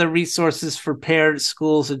together resources for parents,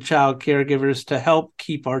 schools, and child caregivers to help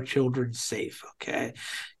keep our children safe. Okay.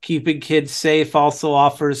 Keeping Kids Safe also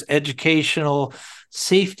offers educational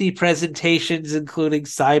safety presentations, including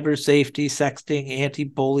cyber safety, sexting,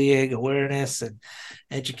 anti-bullying awareness, and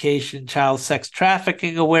education, child sex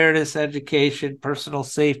trafficking awareness education, personal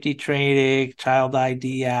safety training, child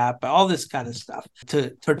ID app, all this kind of stuff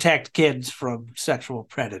to protect kids from sexual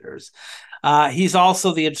predators. He's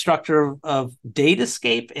also the instructor of Date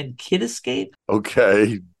Escape and Kid Escape.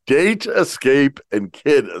 Okay. Date Escape and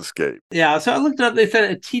Kid Escape. Yeah, so I looked up, they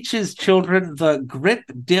said it teaches children the grip,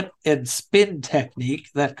 dip, and spin technique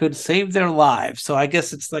that could save their lives. So I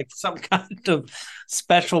guess it's like some kind of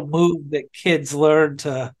special move that kids learn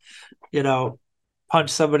to, punch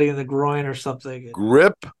somebody in the groin or something.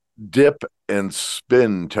 Grip, dip, and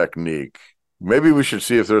spin technique. Maybe we should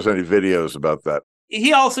see if there's any videos about that.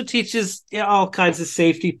 He also teaches all kinds of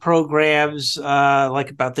safety programs, like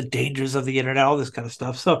about the dangers of the internet, all this kind of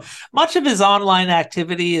stuff. So much of his online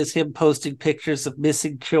activity is him posting pictures of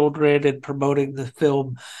missing children and promoting the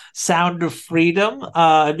film Sound of Freedom,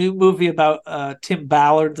 a new movie about Tim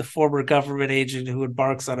Ballard, the former government agent who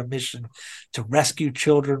embarks on a mission to rescue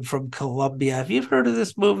children from Colombia. Have you heard of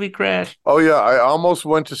this movie, Crash? Oh, yeah. I almost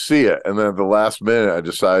went to see it. And then at the last minute, I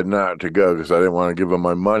decided not to go because I didn't want to give him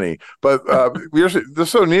my money. But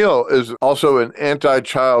this O'Neill is also an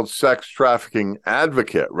anti-child sex trafficking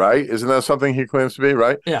advocate, right? Isn't that something he claims to be,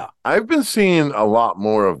 right? Yeah. I've been seeing a lot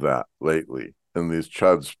more of that lately in these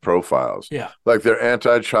chuds profiles. Yeah. Like they're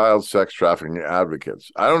anti-child sex trafficking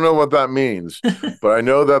advocates. I don't know what that means, but I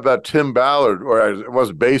know that Tim Ballard, or it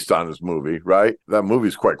was based on his movie, right? That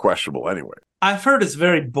movie's quite questionable anyway. I've heard it's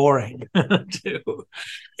very boring, too.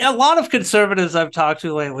 A lot of conservatives I've talked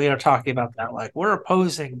to lately are talking about that. Like, we're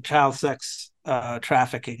opposing child sex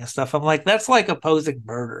trafficking and stuff. I'm like, that's like opposing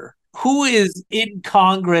murder. Who is in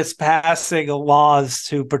Congress passing laws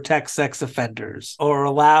to protect sex offenders or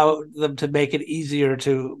allow them to make it easier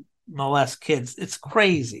to molest kids? It's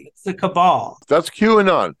crazy. It's the cabal. That's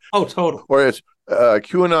QAnon. Oh, totally. Or it's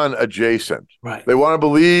QAnon adjacent. Right. They want to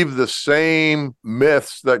believe the same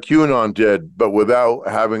myths that QAnon did, but without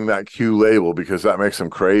having that Q label because that makes them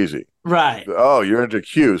crazy. Right. Oh, you're into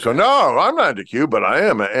Q. So no, I'm not into Q, but I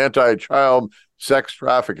am an anti-child sex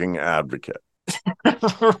trafficking advocate.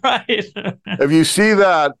 Right. If you see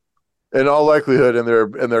that, in all likelihood, in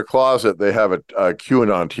their closet, they have a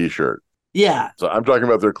QAnon T-shirt. Yeah. So I'm talking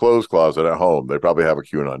about their clothes closet at home. They probably have a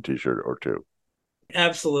QAnon T-shirt or two.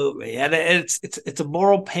 Absolutely, and it's a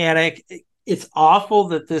moral panic. It's awful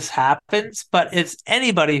that this happens, but it's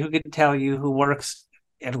anybody who can tell you who works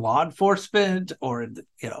in law enforcement or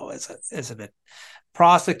as a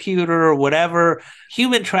prosecutor or whatever.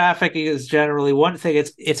 Human trafficking is generally one thing.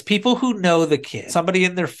 It's people who know the kid, somebody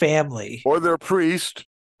in their family, or their priest,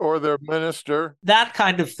 or their minister, that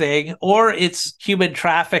kind of thing, or it's human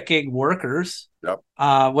trafficking workers.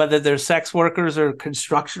 Yep. Whether they're sex workers or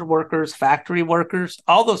construction workers, factory workers,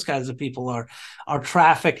 all those kinds of people are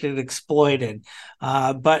trafficked and exploited.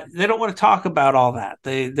 But they don't want to talk about all that.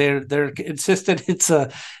 They're insistent it's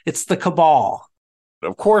the cabal.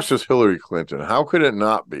 Of course, it's Hillary Clinton. How could it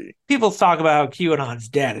not be? People talk about how QAnon's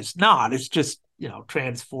dead. It's not. It's just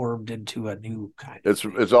transformed into a new kind of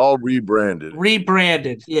thing. It's all rebranded.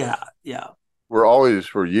 Rebranded. Yeah. We're always,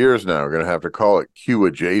 for years now, going to have to call it Q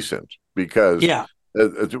adjacent because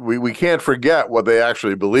we can't forget what they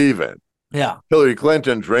actually believe in. Yeah. Hillary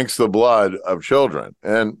Clinton drinks the blood of children.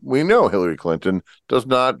 And we know Hillary Clinton does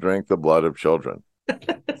not drink the blood of children.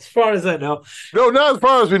 As far as I know. No, not as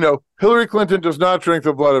far as we know. Hillary Clinton does not drink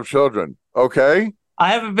the blood of children. Okay? I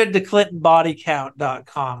haven't been to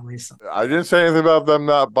ClintonBodyCount.com recently. I didn't say anything about them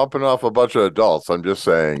not bumping off a bunch of adults. I'm just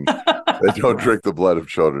saying they don't drink the blood of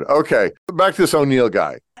children. Okay, back to this O'Neill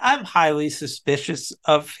guy. I'm highly suspicious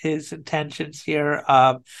of his intentions here.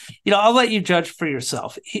 I'll let you judge for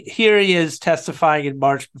yourself. Here he is testifying in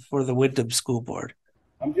March before the Windham School Board.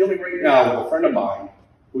 I'm dealing right now with a friend of mine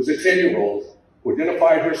who was a 10-year-old who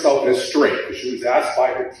identified herself as straight because she was asked by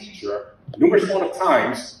her teacher numerous amount of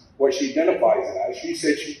times what she identifies as. She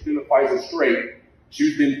said she identifies as straight.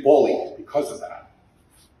 She's been bullied because of that.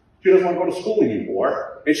 She doesn't want to go to school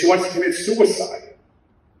anymore, and she wants to commit suicide.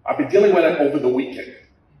 I've been dealing with it over the weekend.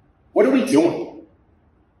 What are we doing?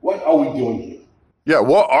 What are we doing here? Yeah,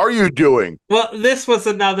 what are you doing? Well, this was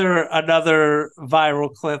another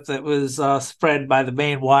viral clip that was spread by the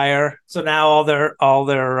Maine Wire. So now all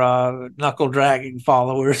their knuckle dragging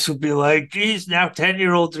followers would be like, "Geez, now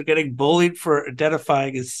 10-year-olds are getting bullied for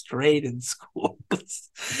identifying as straight in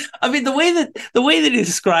schools." I mean, the way that he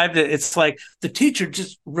described it, it's like the teacher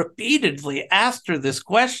just repeatedly asked her this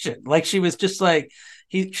question, like she was just like,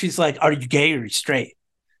 she's like, "Are you gay or are you straight?"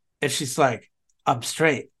 And she's like, "I'm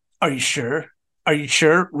straight." "Are you sure? Are you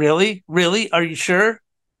sure? Really? Really? Are you sure?"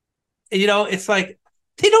 You know, it's like,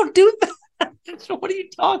 they don't do that. So what are you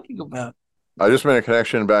talking about? I just made a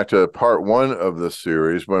connection back to part 1 of the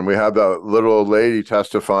series when we had that little old lady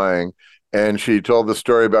testifying, and she told the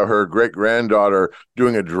story about her great-granddaughter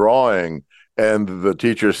doing a drawing, and the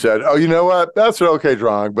teacher said, "Oh, you know what? That's an okay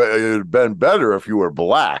drawing, but it would have been better if you were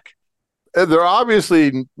black." And they're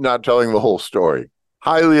obviously not telling the whole story.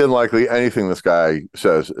 Highly unlikely anything this guy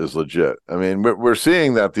says is legit. I mean, we're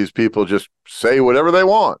seeing that these people just say whatever they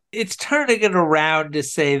want. It's turning it around to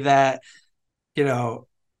say that, you know,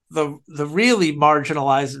 the really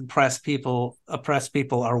marginalized and oppressed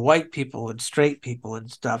people are white people and straight people and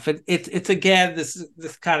stuff. And it's again this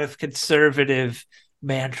kind of conservative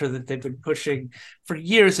mantra that they've been pushing for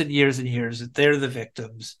years and years and years, that they're the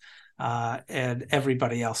victims and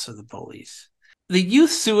everybody else are the bullies. The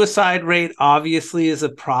youth suicide rate obviously is a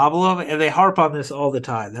problem, and they harp on this all the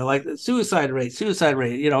time. They're like, suicide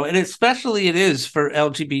rate, you know, and especially it is for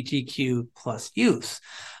LGBTQ plus youth.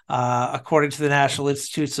 According to the National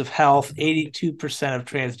Institutes of Health, 82% of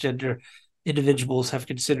transgender individuals have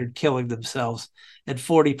considered killing themselves, and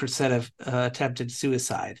 40% have attempted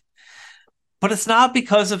suicide. But it's not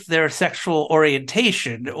because of their sexual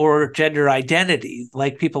orientation or gender identity,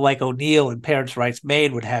 like people like O'Neill and Parents' Rights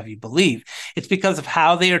Maine would have you believe. It's because of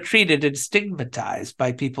how they are treated and stigmatized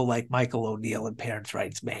by people like Michael O'Neill and Parents'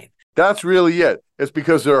 Rights Maine. That's really it. It's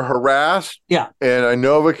because they're harassed. Yeah. And I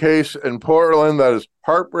know of a case in Portland that is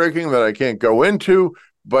heartbreaking that I can't go into,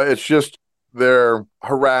 but it's just they're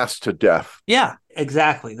harassed to death. Yeah,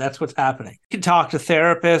 exactly. That's what's happening. You can talk to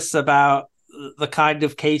therapists about the kind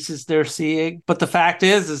of cases they're seeing. But the fact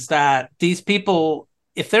is that these people,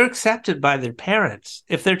 if they're accepted by their parents,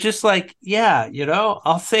 if they're just like, yeah, you know,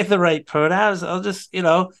 I'll say the right pronouns, I'll just, you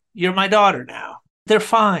know, you're my daughter now, they're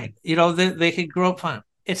fine. You know, they can grow up fine.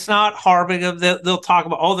 It's not harming them. They'll talk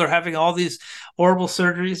about, oh, they're having all these horrible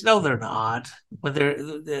surgeries. No, they're not. When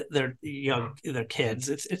they're young, they're kids.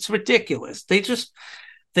 It's ridiculous.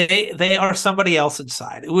 They are somebody else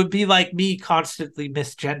inside. It would be like me constantly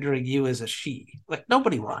misgendering you as a she. Like,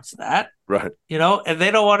 nobody wants that. Right. You know, and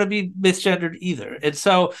they don't want to be misgendered either. And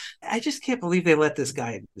so I just can't believe they let this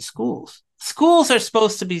guy into schools. Schools are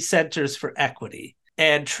supposed to be centers for equity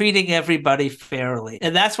and treating everybody fairly.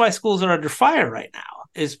 And that's why schools are under fire right now,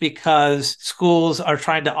 is because schools are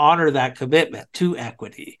trying to honor that commitment to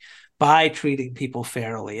equity by treating people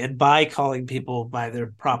fairly and by calling people by their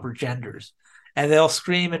proper genders. And they'll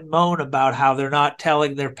scream and moan about how they're not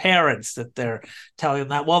telling their parents that they're telling them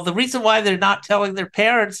that. Well, the reason why they're not telling their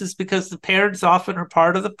parents is because the parents often are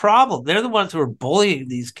part of the problem. They're the ones who are bullying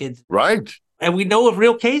these kids. Right. And we know of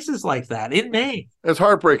real cases like that in Maine. It's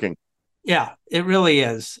heartbreaking. Yeah, it really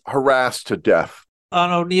is. Harassed to death. On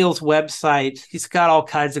O'Neill's website, he's got all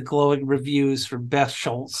kinds of glowing reviews from Beth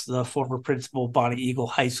Schultz, the former principal of Bonnie Eagle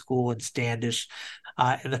High School in Standish,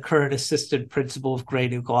 and the current assistant principal of Grey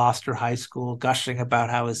New Gloucester High School, gushing about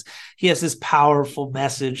how he has this powerful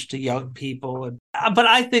message to young people. But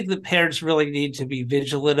I think that parents really need to be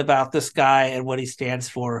vigilant about this guy and what he stands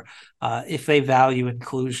for if they value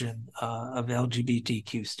inclusion of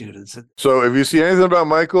LGBTQ students. So if you see anything about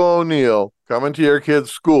Michael O'Neill coming to your kid's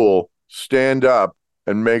school, stand up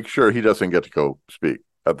and make sure he doesn't get to go speak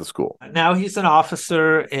at the school. Now he's an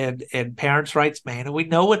officer in Parents' Rights Maine, and we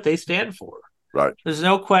know what they stand for. Right. There's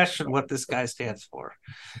no question what this guy stands for.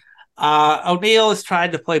 O'Neill has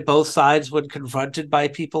tried to play both sides when confronted by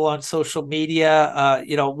people on social media.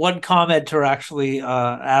 One commenter actually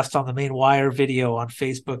asked on the Maine Wire video on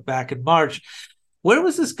Facebook back in March, where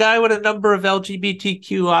was this guy when a number of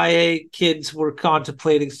LGBTQIA kids were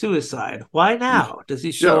contemplating suicide? Why now does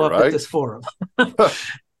he show up at this forum?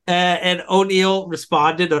 And O'Neill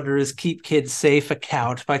responded under his Keep Kids Safe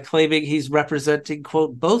account by claiming he's representing,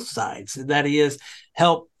 quote, both sides, and that he has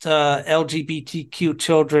helped LGBTQ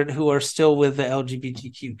children who are still with the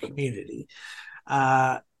LGBTQ community.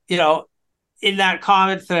 In that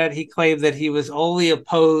comment thread, he claimed that he was only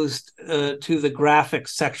opposed to the graphic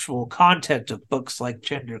sexual content of books like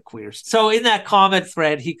Genderqueer. So in that comment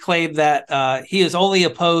thread, he claimed that he is only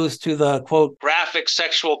opposed to the, quote, graphic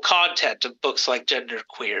sexual content of books like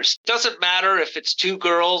Genderqueer. Doesn't matter if it's two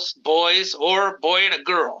girls, boys, or boy and a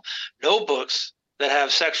girl. No books that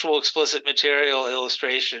have sexual explicit material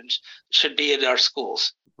illustrations should be in our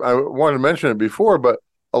schools. I wanted to mention it before, but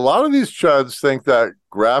a lot of these chuds think that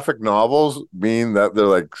graphic novels mean that they're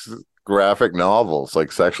like graphic novels, like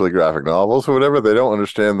sexually graphic novels or whatever. They don't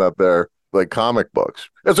understand that they're like comic books.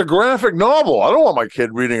 It's a graphic novel. I don't want my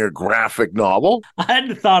kid reading a graphic novel. I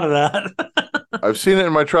hadn't thought of that. I've seen it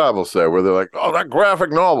in my travels there where they're like, oh, that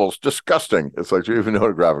graphic novel's disgusting. It's like, do you even know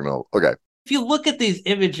what a graphic novel? Okay. If you look at these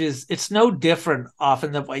images, it's no different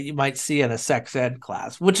often than what you might see in a sex ed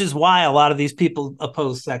class, which is why a lot of these people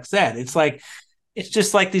oppose sex ed. It's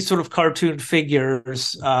just like these sort of cartoon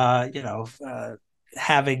figures, having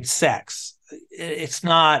sex. It's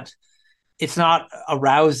not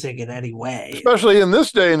arousing in any way. Especially in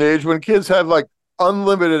this day and age when kids have like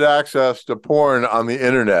unlimited access to porn on the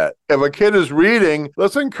internet. If a kid is reading,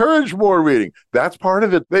 let's encourage more reading. That's part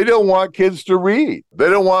of it. They don't want kids to read. They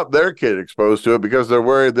don't want their kid exposed to it because they're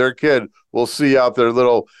worried their kid will see out their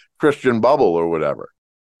little Christian bubble or whatever.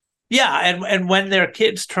 Yeah, and when their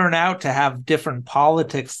kids turn out to have different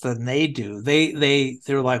politics than they do,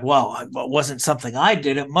 they're like, well, it wasn't something I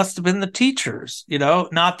did. It must have been the teachers,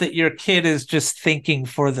 not that your kid is just thinking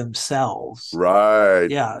for themselves. Right.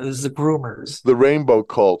 Yeah, it was the groomers. The rainbow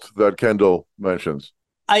cult that Kendall mentions.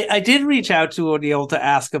 I did reach out to O'Neill to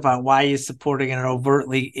ask about why he's supporting an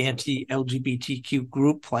overtly anti-LGBTQ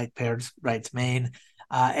group like Parents' Rights Maine.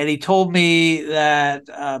 And he told me that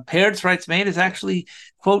Parents' Rights Maine is actually,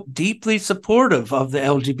 quote, deeply supportive of the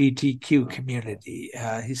LGBTQ community.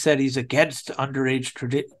 He said he's against underage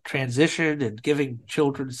transition and giving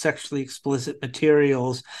children sexually explicit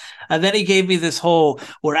materials. And then he gave me this whole,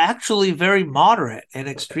 we're actually very moderate and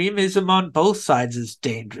extremism on both sides is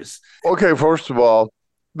dangerous. Okay, first of all,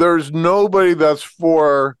 there's nobody that's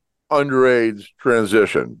for underage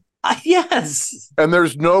transition. Yes. And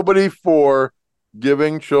there's nobody for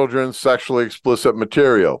giving children sexually explicit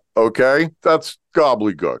material. Okay, that's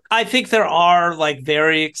gobbledygook. I think there are like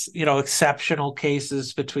very exceptional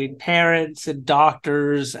cases between parents and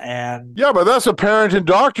doctors, and yeah, but that's a parent and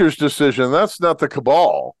doctor's decision. That's not the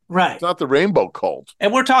cabal, right? It's not the rainbow cult.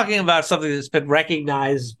 And we're talking about something that's been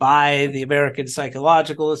recognized by the American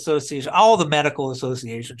Psychological Association. All the medical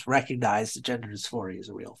associations recognize that gender dysphoria is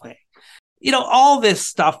a real thing. All this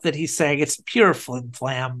stuff that he's saying, it's pure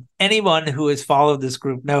flim-flam. Anyone who has followed this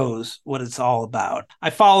group knows what it's all about. I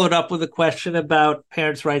followed up with a question about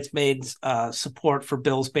Parents' Rights Maine's support for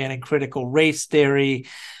bills banning critical race theory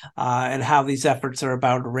and how these efforts are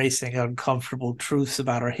about erasing uncomfortable truths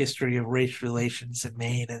about our history of race relations in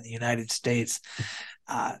Maine and the United States.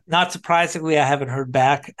 Not surprisingly, I haven't heard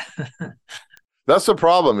back. That's the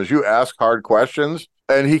problem, is you ask hard questions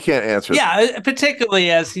and he can't answer. Yeah,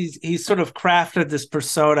 particularly as he's sort of crafted this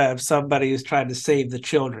persona of somebody who's trying to save the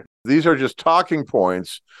children. These are just talking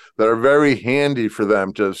points that are very handy for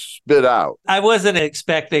them to spit out. I wasn't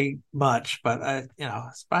expecting much, but I'm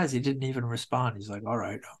surprised he didn't even respond. He's like, all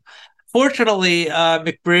right. Fortunately,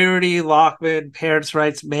 McBreairty, Lockman, Parents'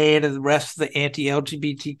 Rights Maine, and the rest of the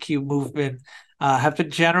anti-LGBTQ movement have been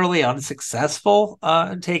generally unsuccessful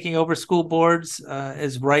in taking over school boards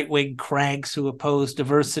as right-wing cranks who oppose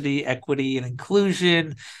diversity, equity, and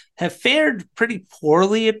inclusion have fared pretty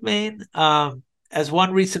poorly in Maine. As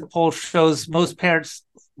one recent poll shows, most parents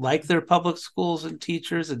like their public schools and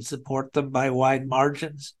teachers and support them by wide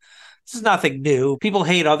margins. This is nothing new. People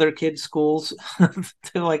hate other kids' schools.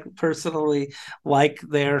 They personally like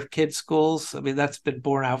their kids' schools. I mean, that's been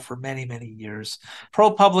borne out for many, many years.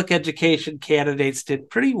 Pro-public education candidates did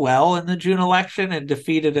pretty well in the June election and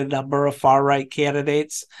defeated a number of far-right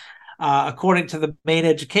candidates. According to the Maine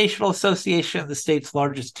Educational Association, the state's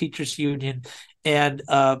largest teachers union, and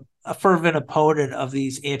a fervent opponent of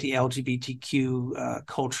these anti-LGBTQ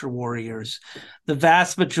culture warriors. The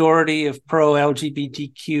vast majority of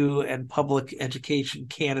pro-LGBTQ and public education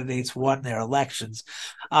candidates won their elections.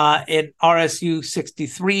 In RSU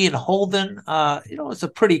 63 in Holden, it's a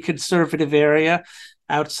pretty conservative area.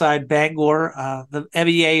 Outside Bangor, the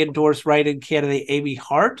MEA endorsed write-in candidate Amy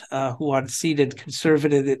Hart, who unseated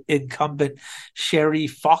conservative incumbent Sherry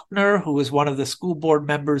Faulkner, who was one of the school board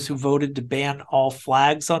members who voted to ban all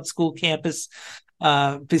flags on school campus.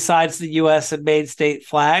 besides the U.S. and Maine state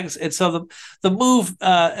flags. And so the move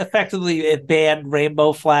effectively it banned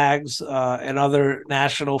rainbow flags and other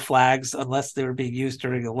national flags unless they were being used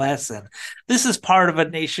during a lesson. This is part of a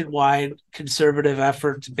nationwide conservative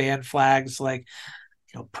effort to ban flags like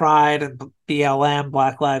Pride and BLM,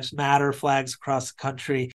 Black Lives Matter flags across the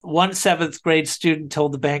country. One 7th grade student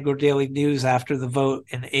told the Bangor Daily News after the vote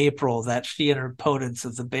in April that she and her opponents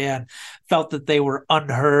of the ban felt that they were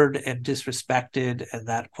unheard and disrespected and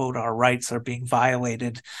that, quote, our rights are being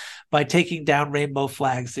violated. By taking down rainbow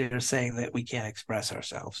flags, they're saying that we can't express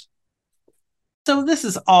ourselves. So this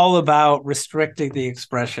is all about restricting the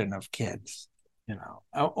expression of kids.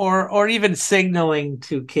 Or even signaling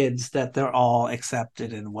to kids that they're all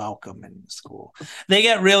accepted and welcome in school. They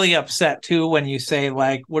get really upset too when you say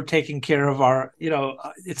like, we're taking care of our,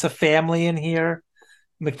 it's a family in here.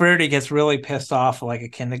 McBreairty gets really pissed off like a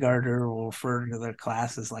kindergartner will refer to their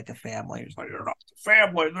classes like a family. It's like, you're not the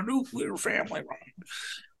family, the nuclear family.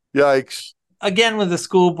 Yikes. Again, with the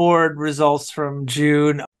school board results from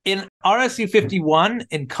June, in RSU 51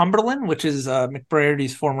 in Cumberland, which is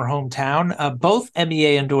McBreairty's former hometown, both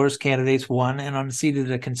MEA endorsed candidates won and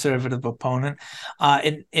unseated a conservative opponent.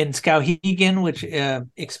 In Skowhegan, which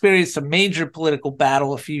experienced a major political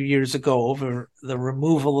battle a few years ago over the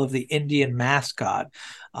removal of the Indian mascot,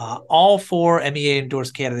 all 4 MEA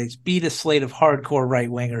endorsed candidates beat a slate of hardcore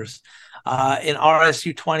right-wingers. In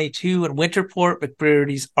RSU 22 in Winterport,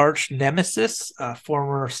 McBreairty's arch nemesis,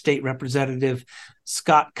 former state representative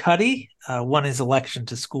Scott Cuddy, won his election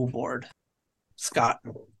to school board. Scott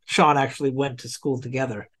and Shawn actually went to school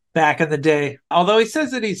together back in the day. Although he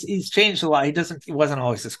says that he's changed a lot, he wasn't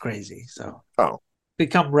always this crazy. So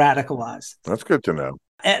become radicalized. That's good to know.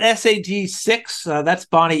 At SAG 6, that's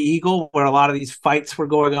Bonnie Eagle, where a lot of these fights were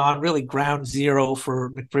going on, really ground zero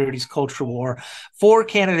for McBreairty's culture war. 4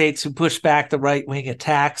 candidates who pushed back the right-wing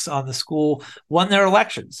attacks on the school won their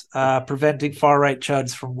elections, preventing far-right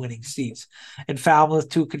chuds from winning seats. In Falmouth,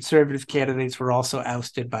 2 conservative candidates were also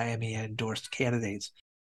ousted by MEA-endorsed candidates.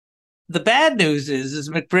 The bad news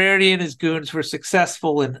is McBreairty and his goons were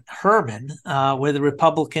successful in Herman, where the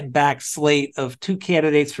Republican-backed slate of 2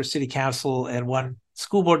 candidates for city council and 1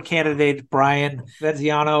 school board candidate, Brian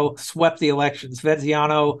Venziano, swept the elections.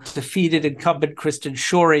 Venziano defeated incumbent Kristen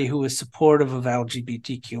Shorey, who was supportive of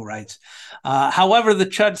LGBTQ rights. However, the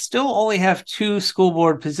Chuds still only have 2 school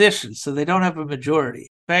board positions, so they don't have a majority.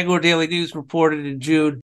 Bangor Daily News reported in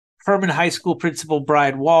June, Herman High School principal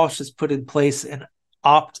Brian Walsh has put in place an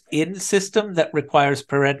opt-in system that requires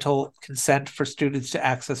parental consent for students to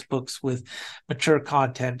access books with mature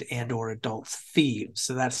content and or adult themes.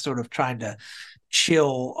 So that's sort of trying to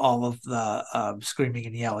chill all of the screaming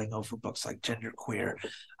and yelling over books like Genderqueer.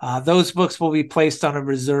 Those books will be placed on a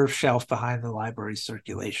reserve shelf behind the library's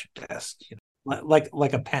circulation desk,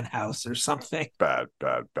 like a penthouse or something. Bad.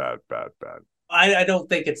 I don't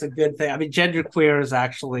think it's a good thing. I mean, Genderqueer is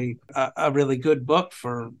actually a really good book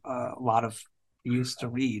for a lot of youth to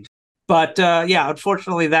read. But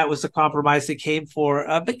unfortunately, that was the compromise they came for.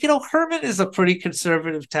 But Herman is a pretty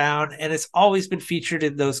conservative town, and it's always been featured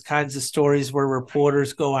in those kinds of stories where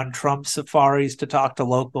reporters go on Trump safaris to talk to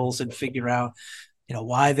locals and figure out,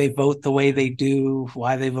 why they vote the way they do,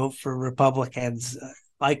 why they vote for Republicans,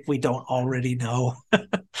 like we don't already know.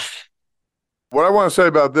 What I want to say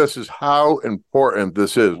about this is how important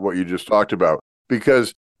this is, what you just talked about,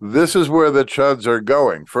 because this is where the Chuds are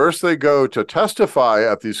going. First, they go to testify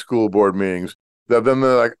at these school board meetings. Then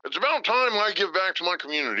they're like, it's about time I give back to my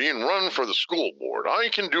community and run for the school board. I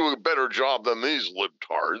can do a better job than these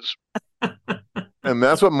libtards. And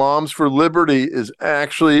that's what Moms for Liberty is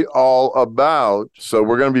actually all about. So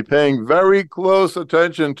we're going to be paying very close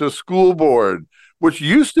attention to school board, which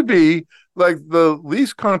used to be like the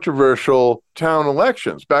least controversial town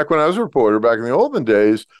elections. Back when I was a reporter, back in the olden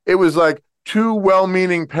days, it was like 2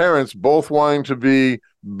 well-meaning parents both wanting to be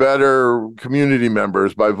better community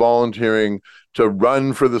members by volunteering to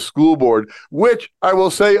run for the school board, which I will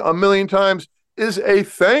say a million times is a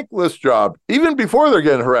thankless job, even before they're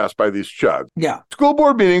getting harassed by these chuds. Yeah. School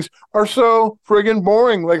board meetings are so friggin'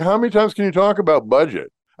 boring. Like, how many times can you talk about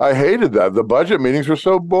budget? I hated that. The budget meetings were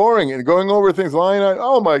so boring and going over things line item.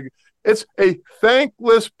 Oh my, it's a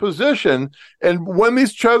thankless position. And when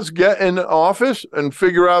these chuds get in office and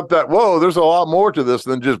figure out that, whoa, there's a lot more to this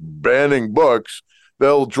than just banning books,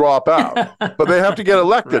 they'll drop out. But they have to get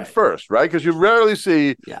elected first, right? Because you rarely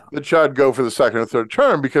see the chud go for the second or third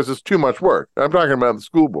term because it's too much work. I'm talking about the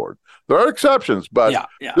school board. There are exceptions, but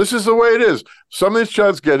this is the way it is. Some of these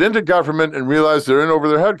chuds get into government and realize they're in over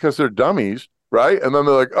their head because they're dummies. Right. And then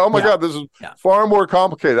they're like, oh, my God, this is far more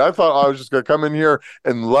complicated. I thought I was just going to come in here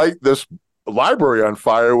and light this library on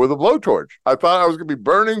fire with a blowtorch. I thought I was going to be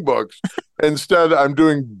burning books. Instead, I'm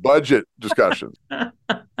doing budget discussions.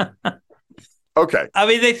 Okay. I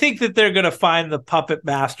mean, they think that they're going to find the puppet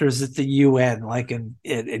masters at the UN,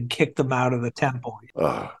 and kick them out of the temple.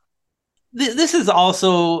 This is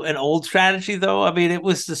also an old strategy, though. I mean, it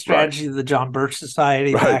was the strategy of the John Birch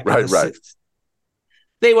Society back in the 60s.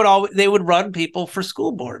 They would run people for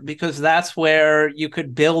school board because that's where you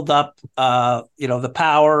could build up, the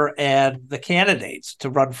power and the candidates to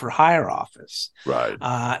run for higher office. Right.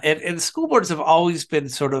 And school boards have always been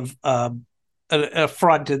sort of a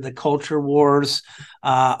front in the culture wars.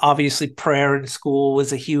 Obviously, prayer in school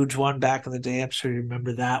was a huge one back in the day. I'm sure you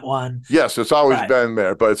remember that one. Yes, it's always been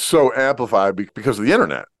there, but it's so amplified because of the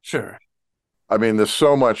internet. Sure. I mean, there's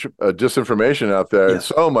so much disinformation out there and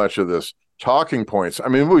so much of this talking points. I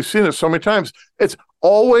mean, we've seen it so many times. It's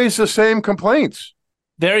always the same complaints.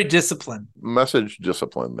 Very disciplined. Message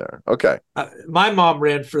discipline there. Okay. My mom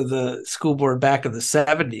ran for the school board back in the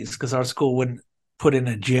 70s because our school wouldn't put in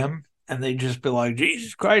a gym. And they'd just be like,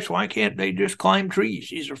 Jesus Christ, why can't they just climb trees?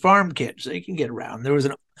 These are farm kids. They can get around. There was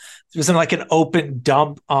an open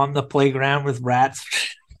dump on the playground with rats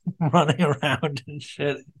running around and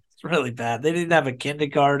shit. It's really bad. They didn't have a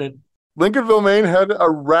kindergarten. Lincolnville, Maine had a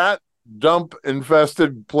rat dump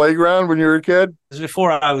infested playground when you were a kid? It was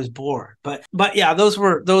before I was born. But yeah, those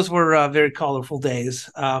were very colorful days.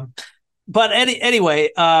 But anyway,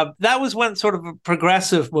 that was when sort of a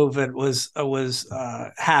progressive movement was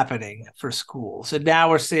happening for schools, and now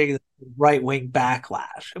we're seeing right-wing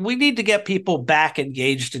backlash. And we need to get people back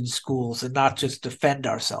engaged in schools and not just defend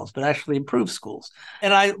ourselves, but actually improve schools.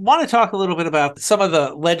 And I want to talk a little bit about some of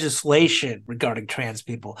the legislation regarding trans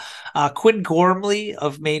people. Quinn Gormley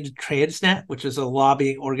of Maine Transnet, which is a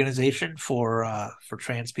lobbying organization for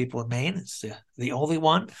trans people in Maine, it's the only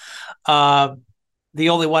one. The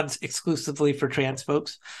only ones exclusively for trans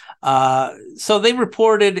folks. So they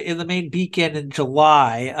reported in the Maine Beacon in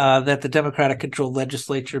July that the Democratic-controlled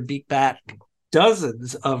legislature beat back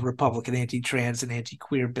dozens of Republican anti-trans and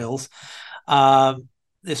anti-queer bills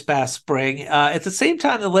this past spring. At the same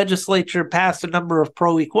time, the legislature passed a number of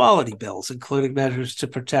pro-equality bills, including measures to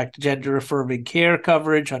protect gender-affirming care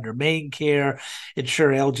coverage under Maine Care,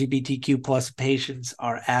 ensure LGBTQ plus patients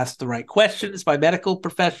are asked the right questions by medical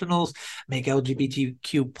professionals, make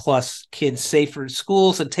LGBTQ plus kids safer in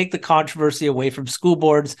schools, and take the controversy away from school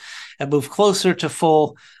boards and move closer to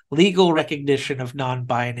full legal recognition of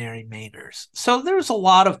non-binary Mainers. So there's a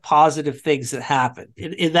lot of positive things that happened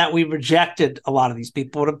in that we rejected a lot of these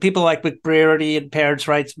people. And people like McBreairty and Parents'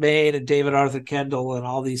 Rights Maine and David Arthur Kendall and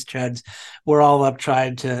all these chuds were all up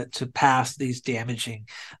trying to pass these damaging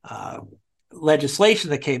legislation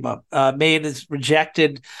that came up. Maine has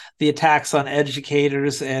rejected the attacks on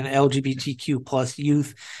educators and LGBTQ plus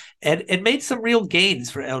youth, and made some real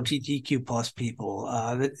gains for LGBTQ plus people.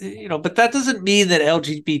 But that doesn't mean that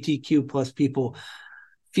LGBTQ plus people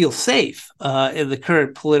feel safe in the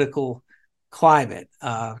current political climate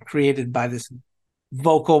created by this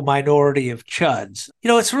vocal minority of chuds.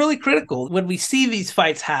 It's really critical when we see these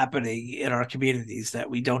fights happening in our communities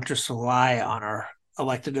that we don't just rely on our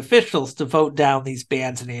elected officials to vote down these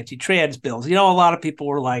bans and anti-trans bills. A lot of people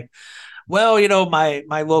were like, well,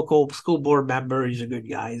 my local school board member, he's a good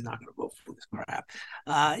guy. He's not going to vote for this crap.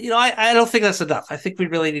 I don't think that's enough. I think we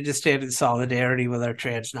really need to stand in solidarity with our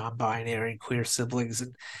trans, non-binary, and queer siblings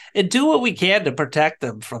and do what we can to protect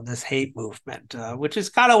them from this hate movement, which is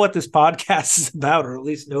kind of what this podcast is about, or at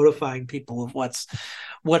least notifying people of what's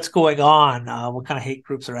going on, what kind of hate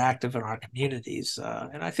groups are active in our communities.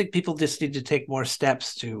 And I think people just need to take more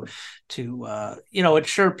steps to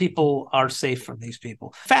ensure people are safe from these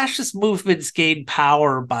people. Fascist movements gain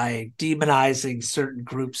power by demonizing certain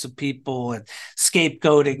groups of people and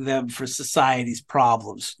scapegoating them for society's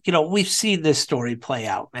problems. We've seen this story play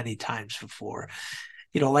out many times before.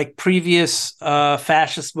 Like previous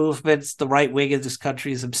fascist movements, the right wing of this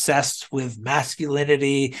country is obsessed with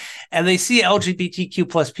masculinity, and they see LGBTQ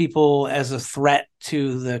plus people as a threat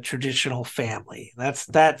to the traditional family. That's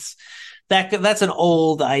an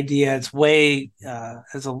old idea. It's way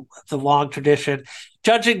it's a long tradition.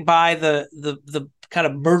 Judging by the kind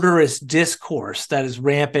of murderous discourse that is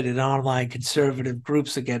rampant in online conservative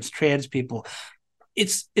groups against trans people,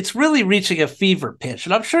 it's really reaching a fever pitch.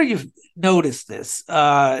 And I'm sure you've noticed this.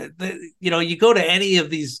 You go to any of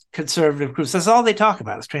these conservative groups, that's all they talk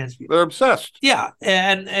about is trans people. They're obsessed. Yeah.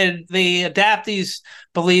 And they adapt these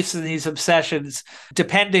beliefs and these obsessions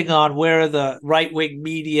depending on where the right-wing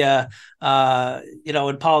media,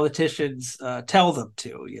 and politicians tell them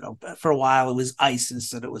to. For a while it was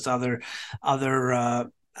ISIS and it was other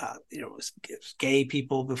it was gay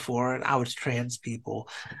people before, and now it's trans people.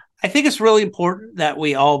 I think it's really important that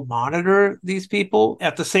we all monitor these people.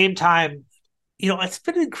 At the same time, it's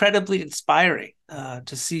been incredibly inspiring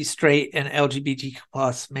to see straight and LGBTQ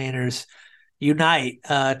plus Mainers unite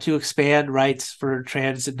to expand rights for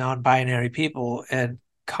trans and non-binary people and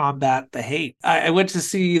combat the hate. I went to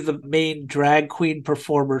see the Maine drag queen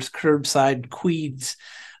performers, Curbside Queens,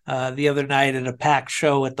 the other night at a packed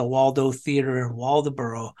show at the Waldo Theater in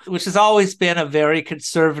Waldoboro, which has always been a very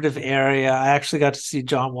conservative area. I actually got to see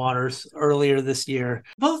John Waters earlier this year.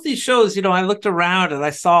 Both these shows, I looked around and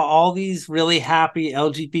I saw all these really happy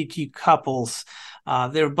LGBT couples.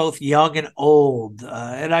 They were both young and old,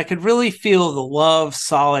 and I could really feel the love,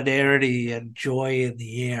 solidarity, and joy in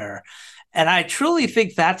the air. And I truly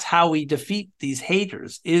think that's how we defeat these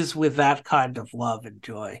haters, is with that kind of love and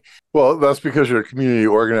joy. Well, that's because you're a community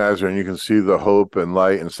organizer and you can see the hope and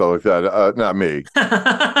light and stuff like that. Not me.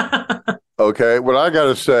 Okay, what I got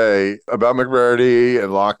to say about McBreairty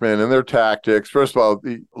and Lockman and their tactics, first of all,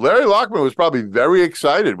 Larry Lockman was probably very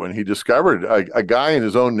excited when he discovered a guy in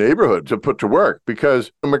his own neighborhood to put to work,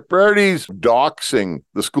 because McBreairty's doxing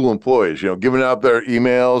the school employees, giving out their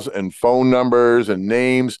emails and phone numbers and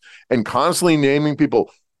names and constantly naming people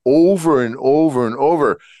over and over and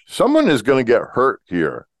over. Someone is going to get hurt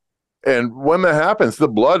here. And when that happens, the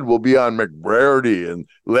blood will be on McBreairty and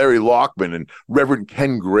Larry Lockman and Reverend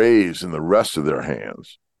Ken Graves and the rest of their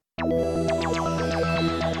hands.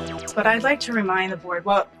 But I'd like to remind the board,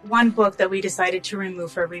 one book that we decided to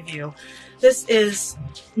remove for review. This is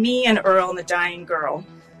Me and Earl and the Dying Girl.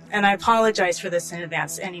 And I apologize for this in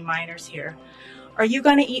advance to any minors here. Are you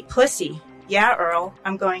going to eat pussy? Yeah, Earl,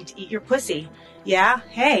 I'm going to eat your pussy. Yeah?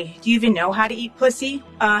 Hey, do you even know how to eat pussy?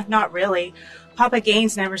 Not really. Papa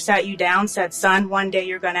Gaines never sat you down, said, son, one day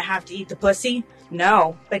you're going to have to eat the pussy?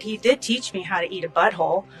 No, but he did teach me how to eat a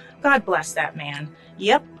butthole. God bless that man.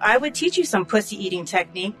 Yep, I would teach you some pussy eating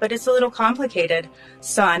technique, but it's a little complicated.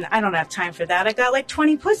 Son, I don't have time for that. I got like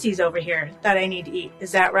 20 pussies over here that I need to eat.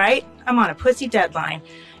 Is that right? I'm on a pussy deadline.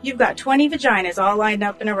 You've got 20 vaginas all lined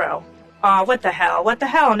up in a row. Aw, what the hell? What the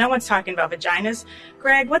hell? No one's talking about vaginas.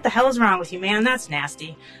 Greg, what the hell is wrong with you, man? That's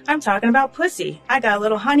nasty. I'm talking about pussy. I got a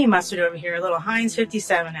little honey mustard over here, a little Heinz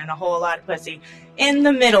 57, and a whole lot of pussy. In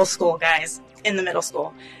the middle school, guys. In the middle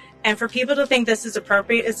school. And for people to think this is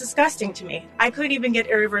appropriate is disgusting to me. I could even get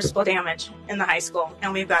irreversible damage in the high school,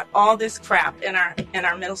 and we've got all this crap in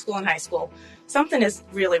our middle school and high school. Something is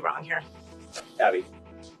really wrong here. Abby.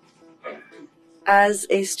 As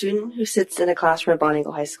a student who sits in a classroom at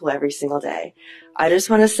Bonnigal High School every single day, I just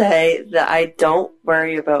want to say that I don't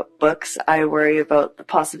worry about books. I worry about the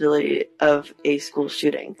possibility of a school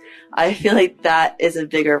shooting. I feel like that is a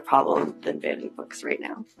bigger problem than banning books right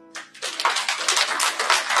now.